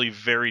actually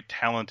very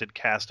talented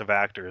cast of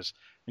actors,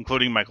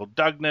 including Michael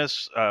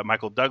Douglas,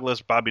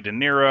 Bobby De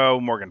Niro,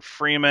 Morgan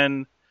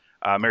Freeman,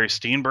 Mary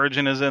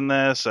Steenburgen is in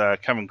this,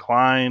 Kevin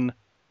Kline.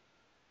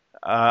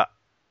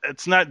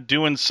 It's not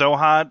doing so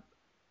hot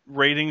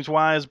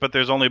ratings-wise, but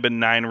there's only been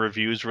 9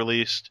 reviews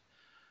released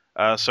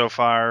so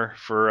far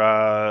for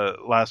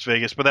Las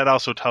Vegas. But that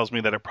also tells me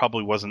that it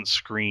probably wasn't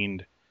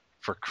screened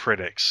for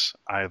critics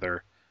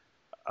either.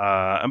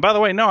 And by the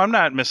way, no, I'm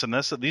not missing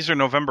this. These are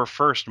November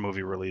 1st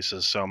movie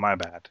releases, so my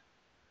bad.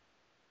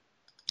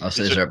 Oh,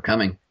 so these are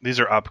upcoming. These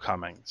are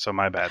upcoming, so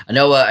my bad. I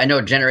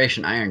know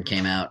Generation Iron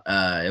came out.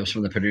 It was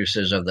from the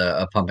producers of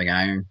Pumping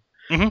Iron.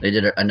 Mm-hmm. They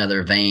did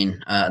another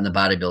vein in the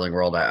bodybuilding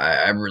world.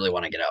 I really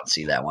want to get out and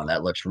see that one.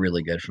 That looks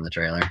really good from the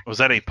trailer. Was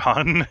that a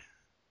pun?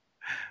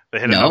 They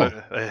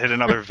hit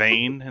another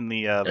vein in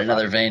the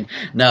another vein.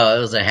 No, it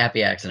was a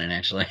happy accident,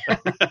 actually.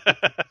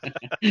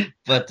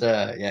 But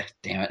yeah,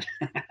 damn it,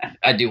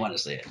 I do want to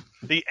see it.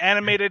 The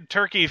animated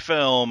turkey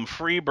film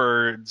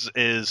Freebirds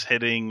is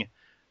hitting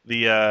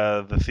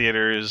the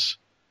theaters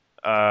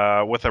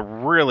with a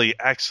really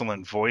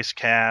excellent voice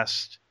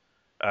cast,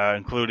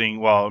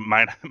 including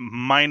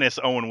minus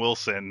Owen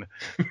Wilson,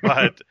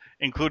 but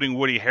including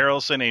Woody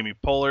Harrelson, Amy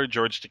Poehler,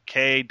 George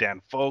Takei,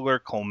 Dan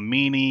Fogler, Cole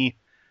Meany.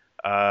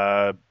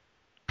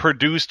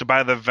 Produced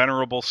by the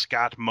venerable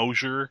Scott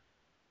Mosier.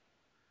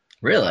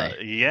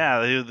 Really?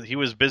 Yeah, he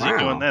was busy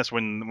doing this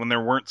when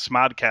there weren't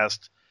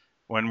Smodcast,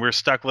 when we're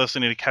stuck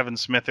listening to Kevin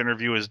Smith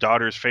interview his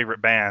daughter's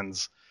favorite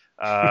bands.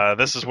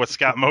 This is what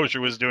Scott Mosier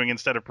was doing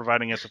instead of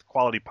providing us with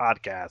quality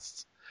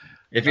podcasts.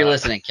 If you're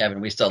listening, Kevin,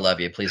 we still love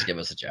you. Please give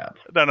us a job.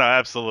 No,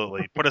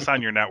 absolutely. Put us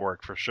on your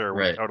network for sure.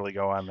 We'll totally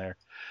go on there.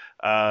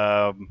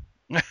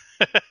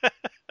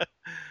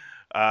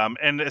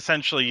 And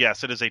essentially,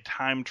 yes, it is a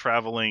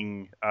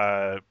time-traveling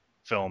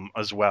film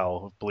as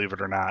well, believe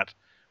it or not,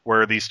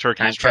 where these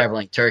turkeys...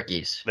 Time-traveling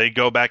turkeys. They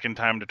go back in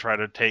time to try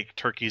to take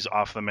turkeys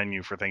off the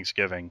menu for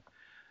Thanksgiving.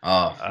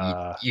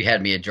 Oh, you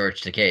had me at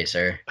George Takei,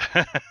 sir.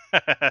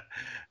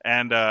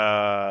 And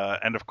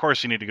of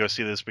course you need to go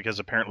see this because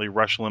apparently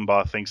Rush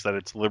Limbaugh thinks that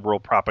it's liberal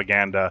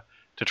propaganda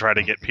to try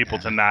to get people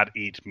to not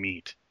eat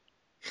meat.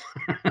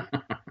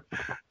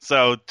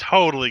 So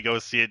totally go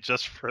see it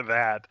just for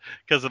that,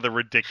 because of the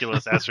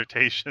ridiculous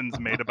assertions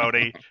made about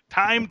a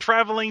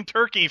time-traveling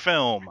turkey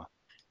film.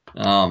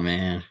 Oh,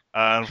 man.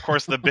 Of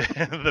course,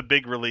 the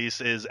big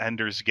release is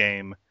Ender's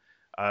Game,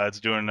 It's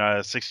doing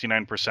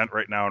 69%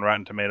 right now on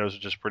Rotten Tomatoes,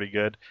 which is pretty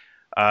good.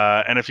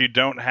 And if you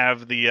don't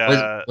have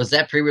the was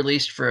that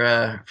pre-released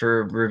for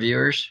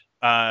reviewers,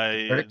 uh,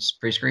 critics,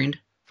 pre-screened?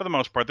 for the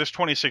most part, there's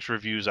 26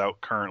 reviews out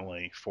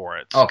currently for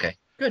it. So Okay,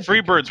 good.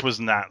 Freebirds was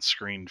not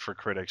screened for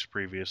critics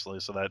previously,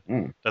 so that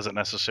doesn't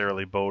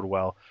necessarily bode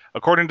well.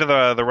 According to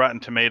the Rotten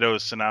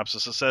Tomatoes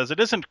synopsis, it says, it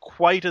isn't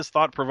quite as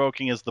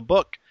thought-provoking as the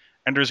book.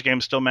 Ender's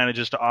Game still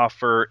manages to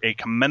offer a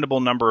commendable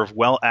number of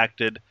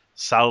well-acted,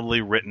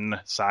 solidly written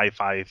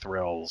sci-fi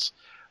thrills.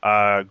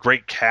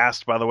 Great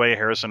cast, by the way.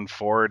 Harrison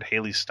Ford,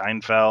 Haley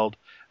Steinfeld,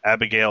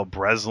 Abigail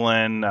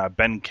Breslin,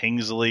 Ben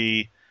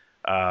Kingsley,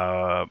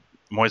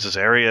 Moises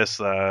Arias.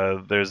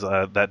 There's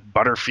that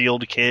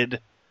Butterfield kid,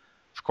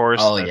 of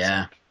course. Oh,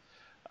 yeah.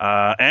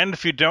 And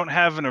if you don't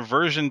have an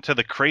aversion to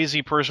the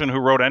crazy person who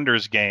wrote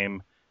Ender's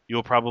Game,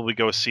 you'll probably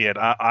go see it.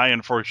 I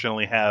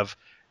unfortunately have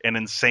an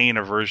insane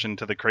aversion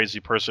to the crazy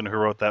person who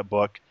wrote that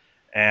book,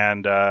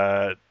 and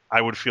I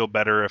would feel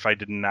better if I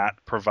did not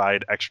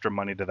provide extra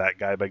money to that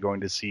guy by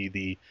going to see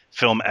the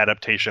film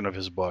adaptation of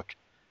his book,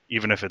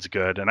 even if it's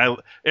good. And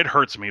it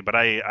hurts me, but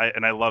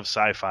I love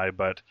sci-fi,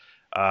 but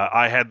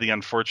I've had the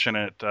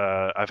unfortunate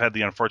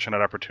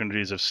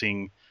opportunities of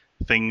seeing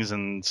things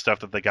and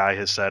stuff that the guy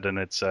has said, and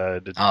it's oh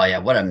yeah,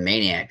 what a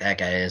maniac that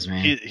guy is,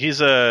 man. I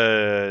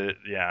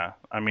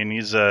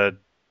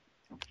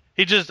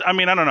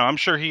don't know. I'm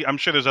sure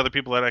there's other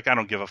people that I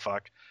don't give a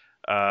fuck.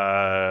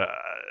 I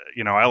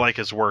like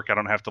his work. I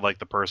don't have to like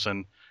the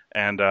person,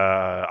 and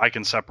I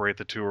can separate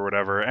the two or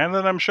whatever. And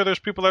then I'm sure there's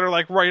people that are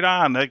like, right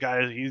on, that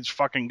guy, he's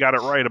fucking got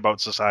it right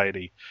about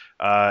society.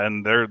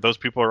 And those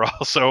people are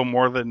also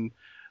more than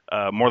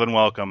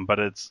welcome. But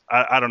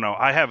I don't know.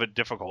 I have a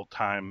difficult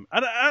time.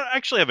 I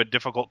actually have a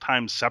difficult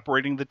time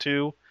separating the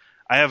two.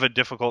 I have a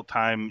difficult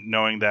time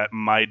knowing that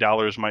my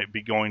dollars might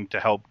be going to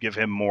help give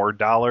him more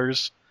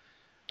dollars.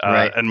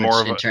 Right, and which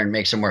more in turn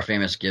makes him more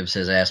famous, gives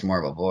his ass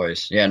more of a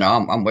voice. Yeah,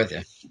 no, I'm with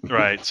you.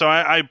 Right, so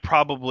I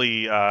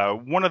probably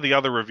one of the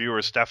other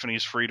reviewers,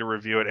 Stephanie's free to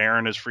review it,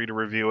 Aaron is free to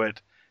review it,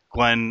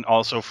 Glenn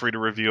also free to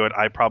review it.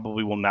 I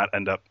probably will not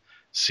end up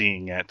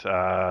seeing it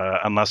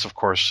unless, of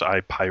course,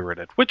 I pirate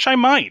it, which I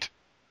might.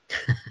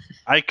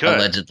 I could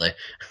allegedly.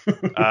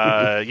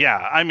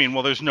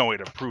 Well, there's no way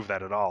to prove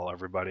that at all.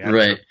 Everybody,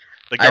 right?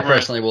 I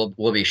personally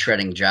will be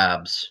shredding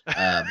jobs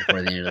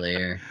before the end of the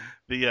year.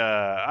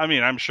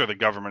 I'm sure the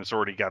government's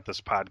already got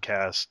this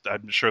podcast.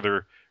 I'm sure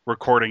they're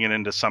recording it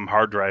into some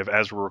hard drive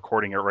as we're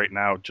recording it right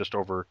now, just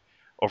over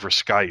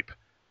Skype.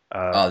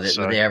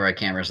 They have our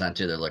cameras on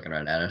too. They're looking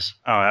right at us.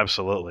 Oh,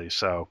 absolutely.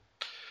 So,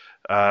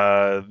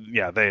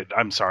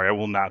 I'm sorry. I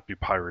will not be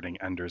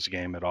pirating Ender's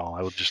Game at all.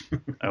 I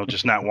will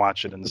just not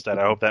watch it instead.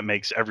 I hope that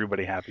makes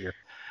everybody happier.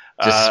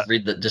 Just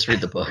read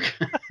the book.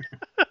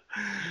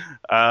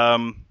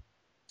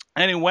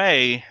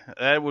 Anyway,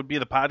 that would be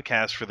the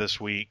podcast for this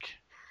week.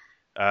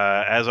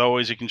 As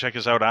always, you can check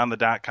us out on the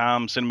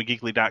 .com,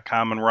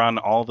 cinemageekly.com, and we're on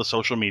all the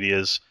social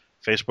medias,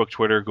 Facebook,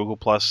 Twitter, Google+,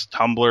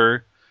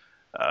 Tumblr.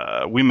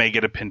 We may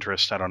get a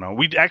Pinterest. I don't know.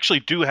 We actually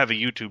do have a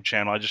YouTube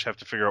channel. I just have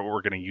to figure out what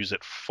we're going to use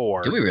it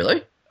for. Do we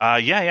really?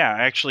 Yeah.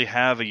 I actually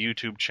have a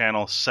YouTube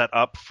channel set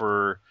up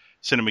for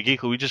Cinema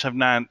Geekly. We just have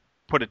not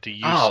put it to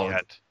use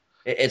yet.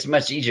 It's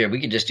much easier.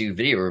 We could just do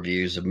video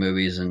reviews of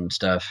movies and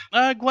stuff.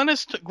 Glenn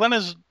has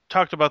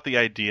talked about the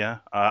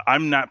idea.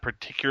 I'm not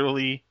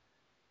particularly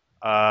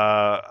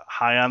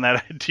high on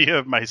that idea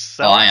of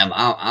myself. Oh, I am.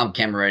 I'm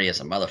camera ready as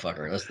a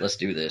motherfucker. Let's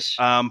do this.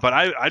 But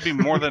I'd be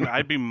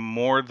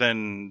more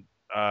than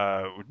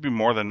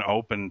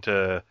open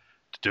to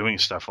doing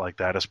stuff like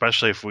that,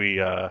 especially if we.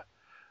 I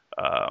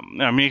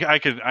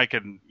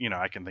can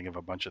think of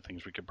a bunch of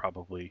things we could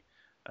probably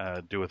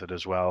do with it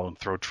as well, and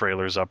throw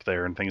trailers up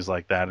there and things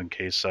like that in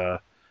case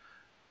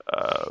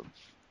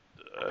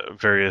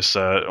various.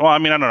 I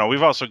don't know.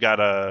 We've also got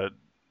a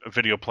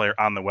video player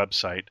on the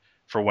website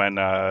for when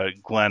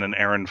Glenn and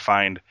Aaron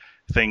find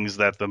things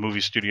that the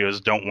movie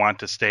studios don't want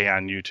to stay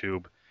on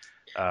YouTube.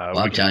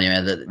 I'm telling you,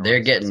 man,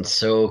 they're getting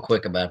so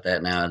quick about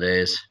that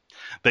nowadays.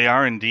 They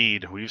are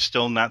indeed. We've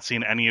still not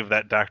seen any of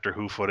that Doctor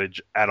Who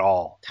footage at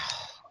all.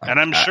 And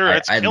I'm sure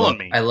it's killing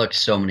me. I look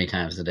so many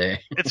times a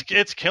day.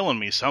 It's killing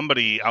me.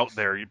 Somebody out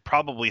there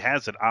probably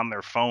has it on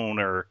their phone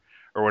or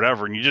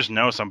whatever, and you just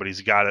know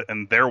somebody's got it,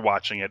 and they're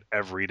watching it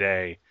every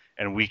day,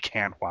 and we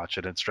can't watch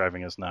it. It's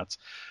driving us nuts.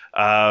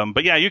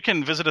 But yeah, you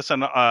can visit us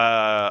on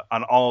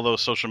all of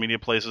those social media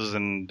places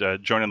and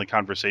join in the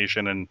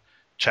conversation and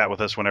chat with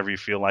us whenever you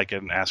feel like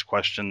it, and ask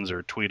questions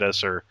or tweet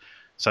us or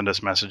send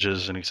us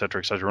messages and et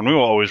cetera, and we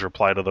will always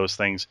reply to those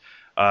things.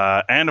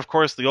 And of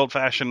course, the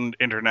old-fashioned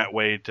internet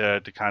way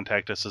to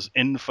contact us is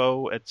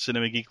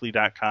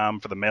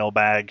info@cinemageekly.com for the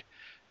mailbag.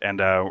 And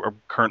we're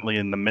currently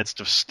in the midst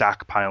of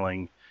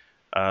stockpiling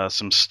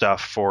some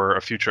stuff for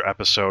a future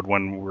episode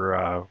when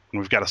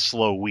we've got a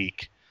slow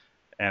week,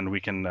 and we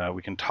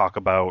can talk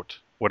about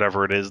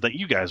whatever it is that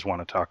you guys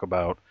want to talk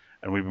about,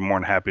 and we'd be more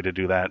than happy to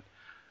do that.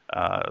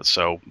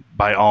 So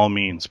by all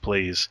means,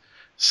 please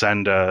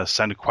send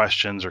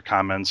questions or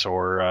comments,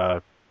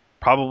 or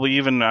probably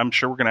even, I'm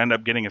sure we're going to end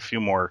up getting a few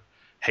more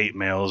hate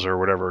mails or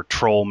whatever,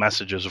 troll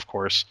messages, of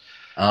course.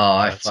 Oh,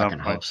 I fucking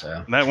hope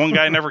so. That one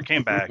guy never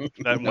came back.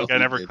 That Nope, one guy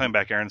never he came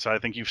back, Aaron, so I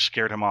think you've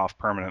scared him off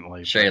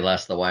permanently. Sure, he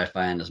lost the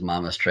Wi-Fi in his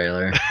mama's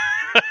trailer.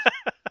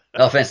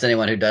 No offense to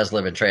anyone who does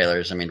live in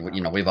trailers. I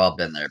mean, we've all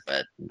been there,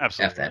 but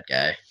Absolutely. F that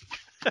guy.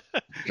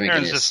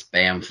 Drinking his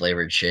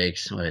spam-flavored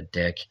shakes. What a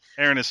dick.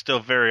 Aaron is still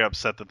very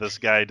upset that this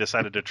guy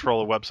decided to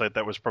troll a website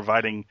that was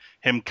providing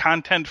him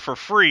content for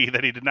free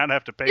that he did not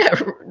have to pay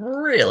for.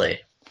 Really?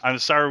 I'm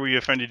sorry we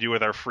offended you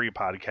with our free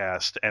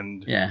podcast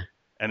and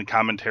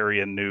commentary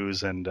and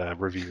news and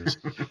reviews.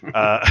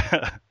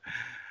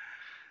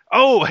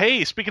 Oh,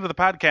 hey, speaking of the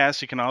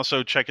podcast, you can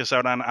also check us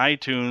out on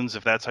iTunes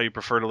if that's how you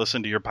prefer to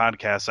listen to your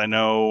podcasts. I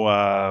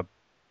know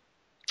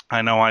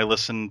I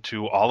listen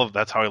to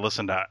that's how I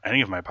listen to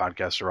any of my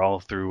podcasts are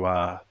all through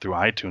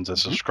iTunes. I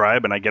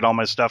subscribe and I get all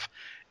my stuff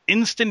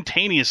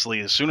instantaneously.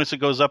 As soon as it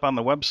goes up on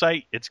the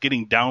website, it's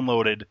getting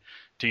downloaded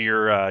to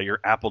your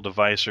Apple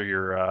device or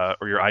your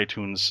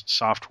iTunes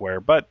software.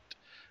 But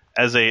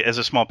as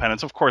a small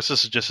penance, of course,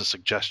 this is just a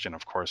suggestion.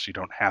 Of course, you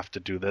don't have to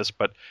do this,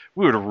 but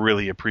we would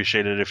really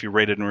appreciate it if you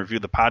rated and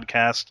reviewed the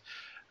podcast.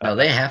 No,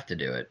 they have to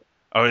do it.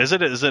 Oh, is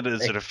it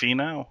a fee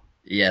now?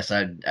 Yes,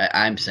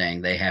 I'm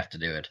saying they have to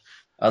do it.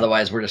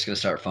 Otherwise, we're just going to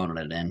start phoning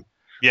it in.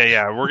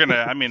 Yeah, we're gonna.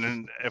 I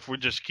mean, if we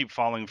just keep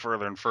falling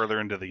further and further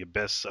into the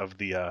abyss of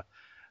the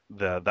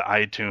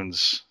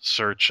iTunes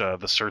search,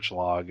 the search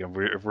log,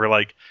 if we're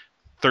like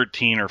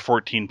 13 or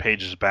 14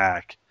 pages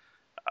back,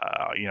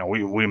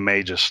 we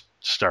may just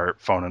start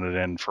phoning it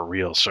in for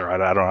real, sir.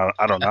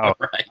 I don't know.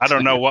 Right. I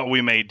don't know what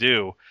we may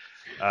do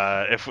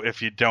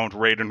if you don't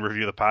rate and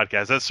review the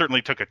podcast. That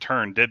certainly took a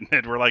turn, didn't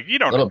it? We're like, you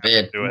don't a little have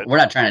bit. to do it. We're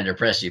not trying to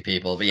depress you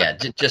people, but yeah,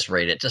 just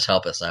rate it. Just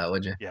help us out,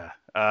 would you? Yeah.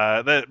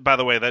 That, by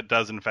the way, that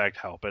does in fact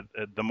help.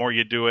 The more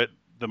you do it,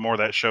 the more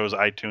that shows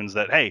iTunes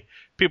that, hey,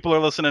 people are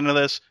listening to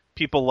this.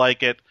 People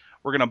like it.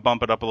 We're going to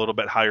bump it up a little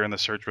bit higher in the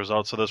search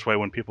results. So this way,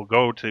 when people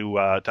go to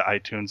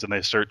iTunes and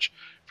they search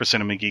for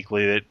Cinema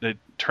Geekly, it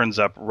turns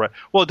up right.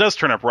 Well, it does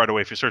turn up right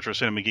away if you search for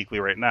Cinema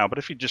Geekly right now. But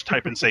if you just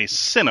type in, say,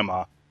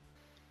 cinema,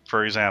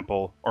 for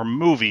example, or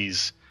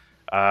movies,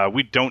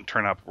 we don't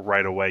turn up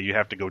right away. You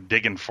have to go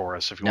digging for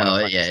us if you want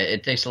to find us.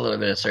 It takes a little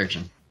bit of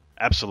searching.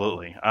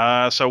 Absolutely.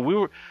 So we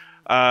were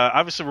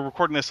obviously we're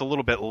recording this a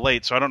little bit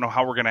late, so I don't know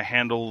how we're going to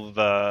handle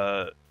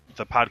the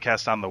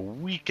podcast on the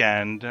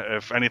weekend,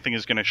 if anything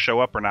is going to show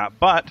up or not.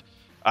 But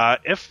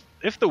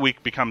if the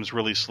week becomes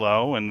really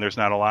slow and there's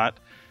not a lot,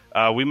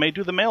 we may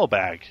do the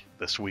mailbag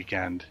this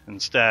weekend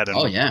instead.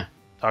 And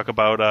talk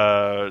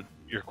about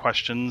your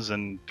questions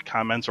and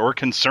comments or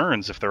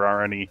concerns, if there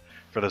are any,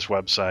 for this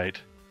website.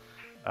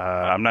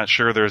 I'm not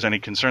sure there's any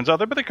concerns out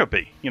there, but there could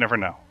be. You never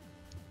know.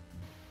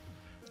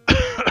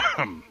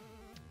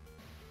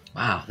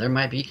 Wow, there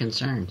might be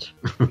concerns.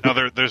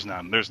 No, there's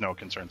none. There's no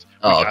concerns.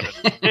 Okay.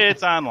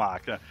 It's on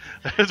lock.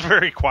 It's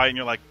very quiet, and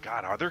you're like,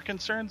 God, are there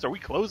concerns? Are we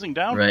closing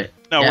down? Right.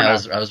 No, we're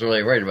not. I was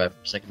really worried about it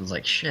for a second. I was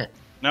like, shit.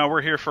 No,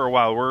 we're here for a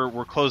while.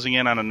 We're closing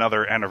in on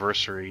another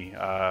anniversary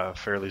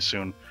fairly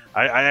soon.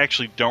 I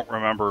actually don't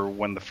remember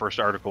when the first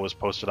article was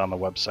posted on the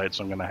website,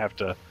 so I'm going to have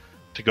to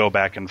go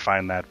back and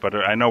find that. But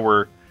I know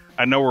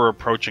we're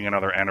approaching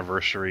another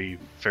anniversary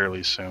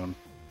fairly soon.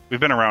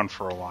 We've been around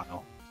for a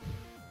while.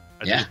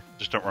 I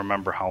just don't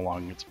remember how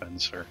long it's been,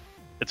 sir.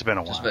 It's been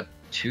a while. Just about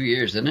 2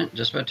 years, isn't it?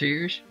 Just about 2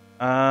 years?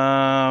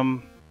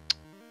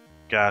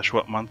 Gosh,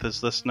 what month is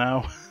this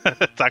now?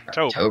 It's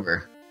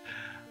October.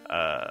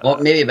 Well,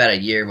 maybe about a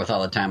year with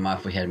all the time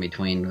off we had in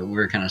between. We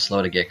were kind of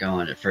slow to get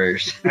going at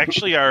first.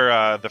 Actually,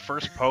 our the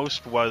first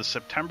post was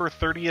September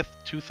 30th,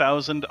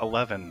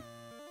 2011.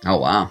 Oh,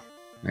 wow.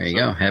 There you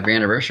go. Happy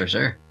anniversary,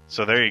 sir.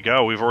 So there you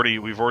go. We've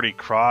already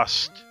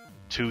crossed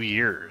 2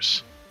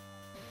 years.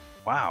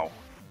 Wow.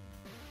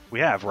 We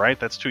have, right?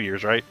 That's 2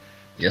 years, right?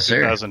 Yes, sir.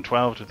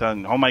 2012,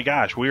 2000. Oh my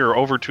gosh, we are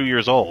over 2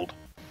 years old.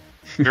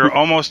 We're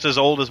almost as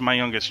old as my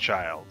youngest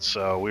child,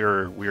 so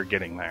we're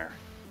getting there.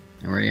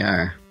 There we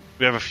are.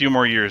 We have a few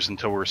more years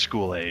until we're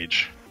school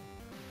age,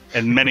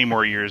 and many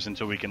more years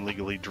until we can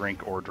legally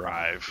drink or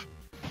drive.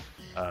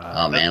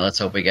 Man, let's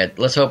hope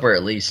we're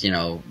at least,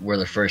 we're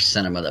the first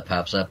cinema that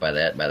pops up by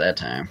that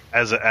time.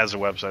 As a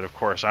website, of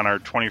course. On our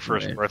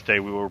 21st birthday,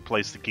 we will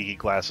replace the geeky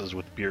glasses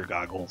with beer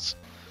goggles.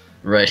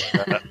 Right.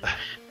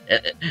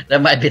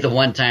 That might be the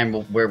one time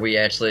where we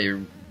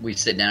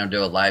sit down and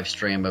do a live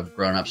stream of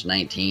Grown Ups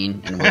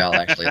 19, and we all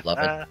actually love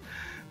it.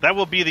 That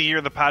will be the year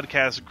the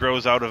podcast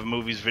grows out of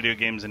movies, video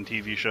games, and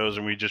TV shows,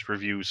 and we just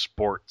review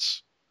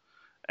sports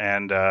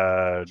and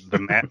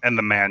the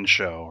Man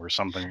Show or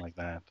something like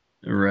that.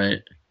 Right.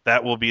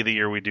 That will be the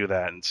year we do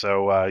that, and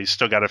so you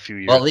still got a few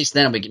years. Well, at least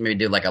then we can maybe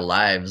do like a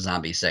live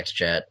zombie sex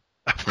chat.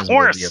 Of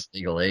course. We'll be of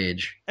legal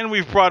age. And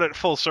we've brought it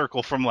full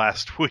circle from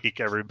last week,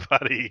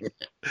 everybody.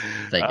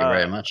 Thank you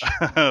very much.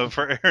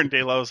 For Aaron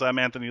Delos, I'm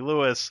Anthony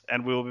Lewis,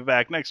 and we will be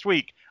back next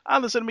week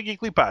on the Cinema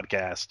Geekly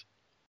Podcast.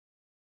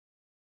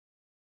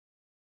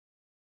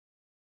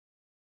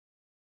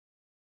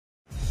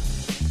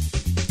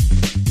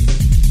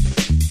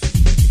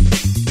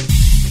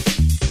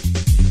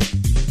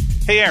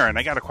 Hey, Aaron,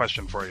 I got a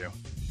question for you.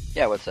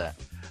 Yeah, what's that?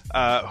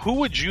 Who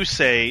would you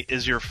say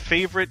is your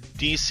favorite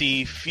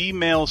DC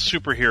female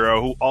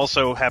superhero who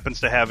also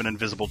happens to have an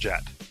invisible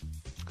jet?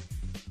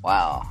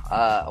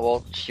 Wow.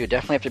 Well, she would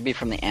definitely have to be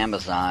from the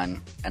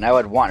Amazon, and I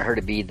would want her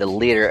to be the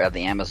leader of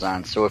the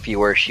Amazon. So if you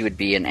were, she would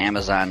be an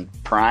Amazon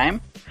Prime.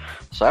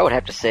 So I would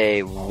have to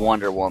say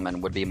Wonder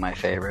Woman would be my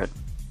favorite.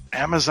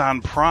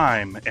 Amazon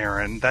Prime,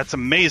 Aaron. That's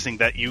amazing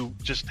that you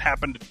just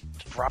happened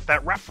to drop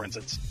that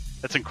reference.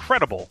 That's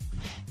incredible.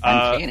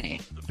 Uncanny.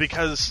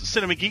 Because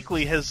Cinema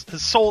Geekly has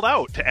sold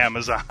out to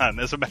Amazon,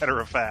 as a matter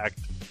of fact.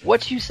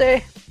 What'd you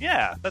say?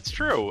 Yeah, that's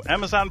true.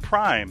 Amazon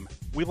Prime.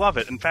 We love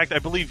it. In fact, I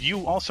believe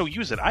you also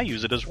use it. I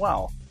use it as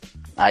well.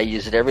 I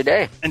use it every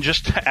day. And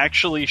just to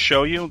actually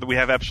show you, that we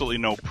have absolutely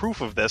no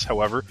proof of this,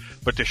 however,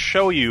 but to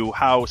show you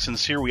how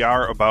sincere we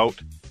are about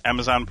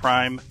Amazon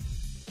Prime,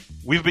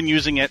 we've been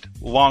using it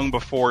long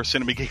before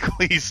Cinema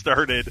Geekly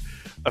started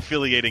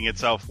affiliating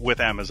itself with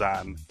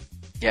Amazon.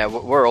 Yeah,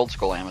 we're old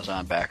school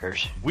Amazon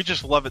backers. We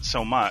just love it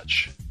so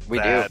much we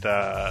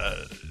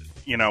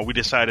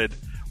decided,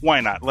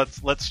 why not?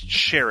 Let's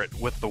share it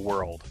with the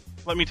world.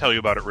 Let me tell you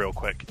about it real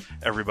quick,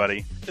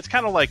 everybody. It's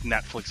kind of like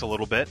Netflix a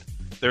little bit.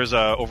 There's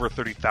over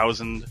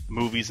 30,000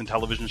 movies and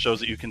television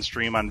shows that you can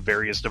stream on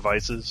various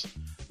devices,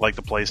 like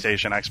the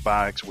PlayStation,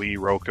 Xbox, Wii,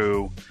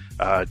 Roku,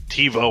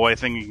 TiVo. I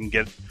think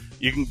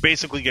you can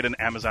basically get an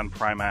Amazon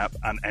Prime app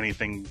on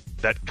anything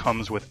that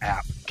comes with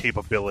app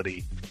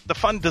capability. The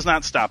fun does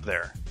not stop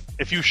there.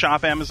 If you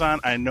shop Amazon,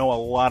 I know a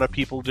lot of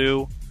people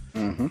do.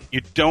 Mm-hmm.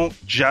 You don't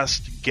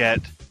just get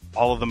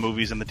all of the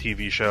movies and the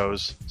TV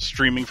shows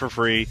streaming for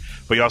free,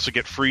 but you also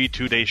get free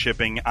 2-day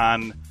shipping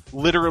on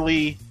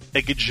literally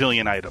a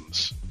gajillion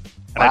items.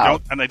 And wow.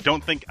 I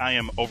don't think I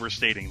am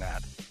overstating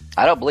that.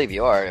 I don't believe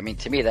you are. I mean,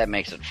 to me, that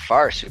makes it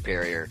far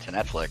superior to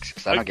Netflix,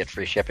 because I don't get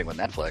free shipping with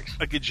Netflix.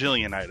 A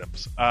gajillion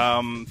items.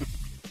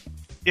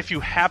 If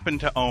you happen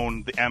to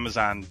own the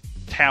Amazon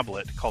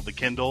tablet called the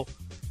Kindle,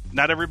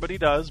 not everybody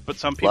does, but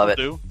some people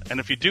do. And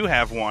if you do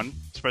have one,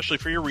 especially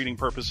for your reading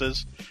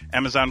purposes,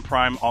 Amazon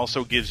Prime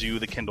also gives you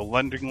the Kindle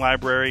Lending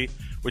Library,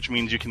 which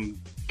means you can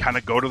kind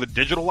of go to the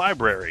digital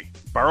library,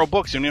 borrow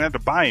books. You don't even have to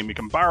buy them. You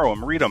can borrow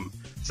them, read them,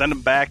 send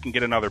them back, and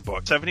get another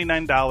book.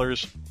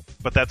 $79,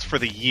 but that's for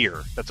the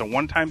year. That's a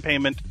one-time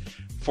payment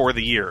for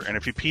the year. And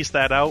if you piece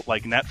that out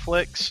like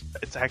Netflix,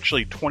 it's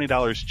actually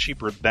 $20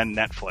 cheaper than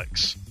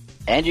Netflix.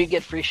 And you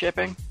get free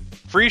shipping?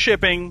 Free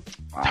shipping,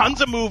 wow. Tons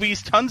of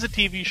movies, tons of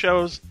TV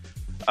shows.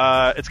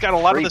 It's got a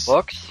lot of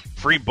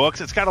free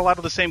books. It's got a lot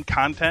of the same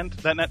content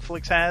that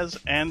Netflix has,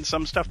 and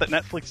some stuff that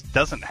Netflix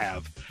doesn't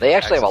have. They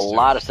actually have a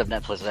lot of stuff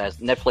Netflix has.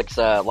 Netflix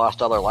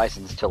lost all their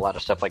license to a lot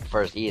of stuff, like as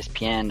far as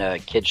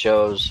ESPN, kid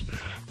shows,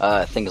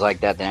 things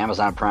like that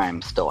Amazon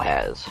Prime still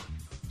has.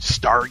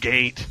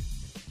 Stargate,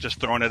 just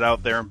throwing it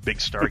out there. Big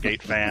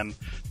Stargate fan.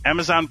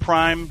 Amazon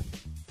Prime,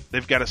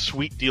 they've got a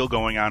sweet deal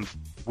going on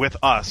with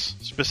us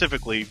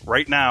specifically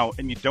right now,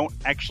 and you don't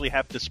actually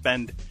have to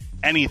spend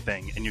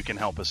anything, and you can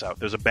help us out.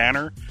 There's a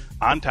banner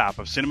on top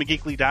of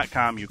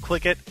cinemageekly.com. You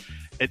click it.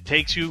 It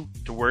takes you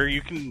to where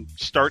you can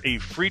start a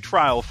free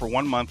trial for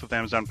 1 month with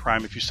Amazon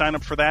Prime. If you sign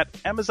up for that,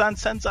 Amazon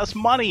sends us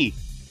money.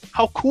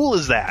 How cool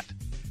is that?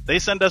 They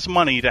send us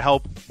money to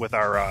help with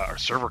our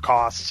server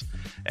costs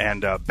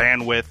and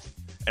bandwidth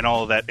and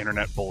all of that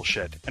internet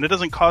bullshit. And it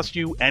doesn't cost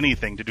you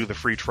anything to do the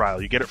free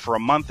trial. You get it for a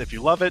month. If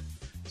you love it,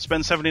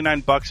 spend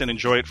 $79 and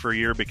enjoy it for a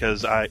year,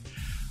 because I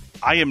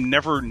am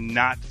never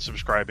not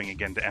subscribing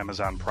again to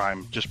Amazon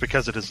Prime, just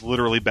because it has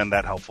literally been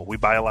that helpful. We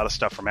buy a lot of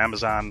stuff from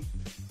Amazon,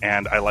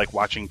 and I like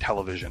watching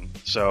television.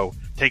 So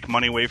take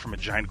money away from a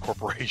giant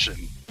corporation.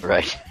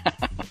 Right.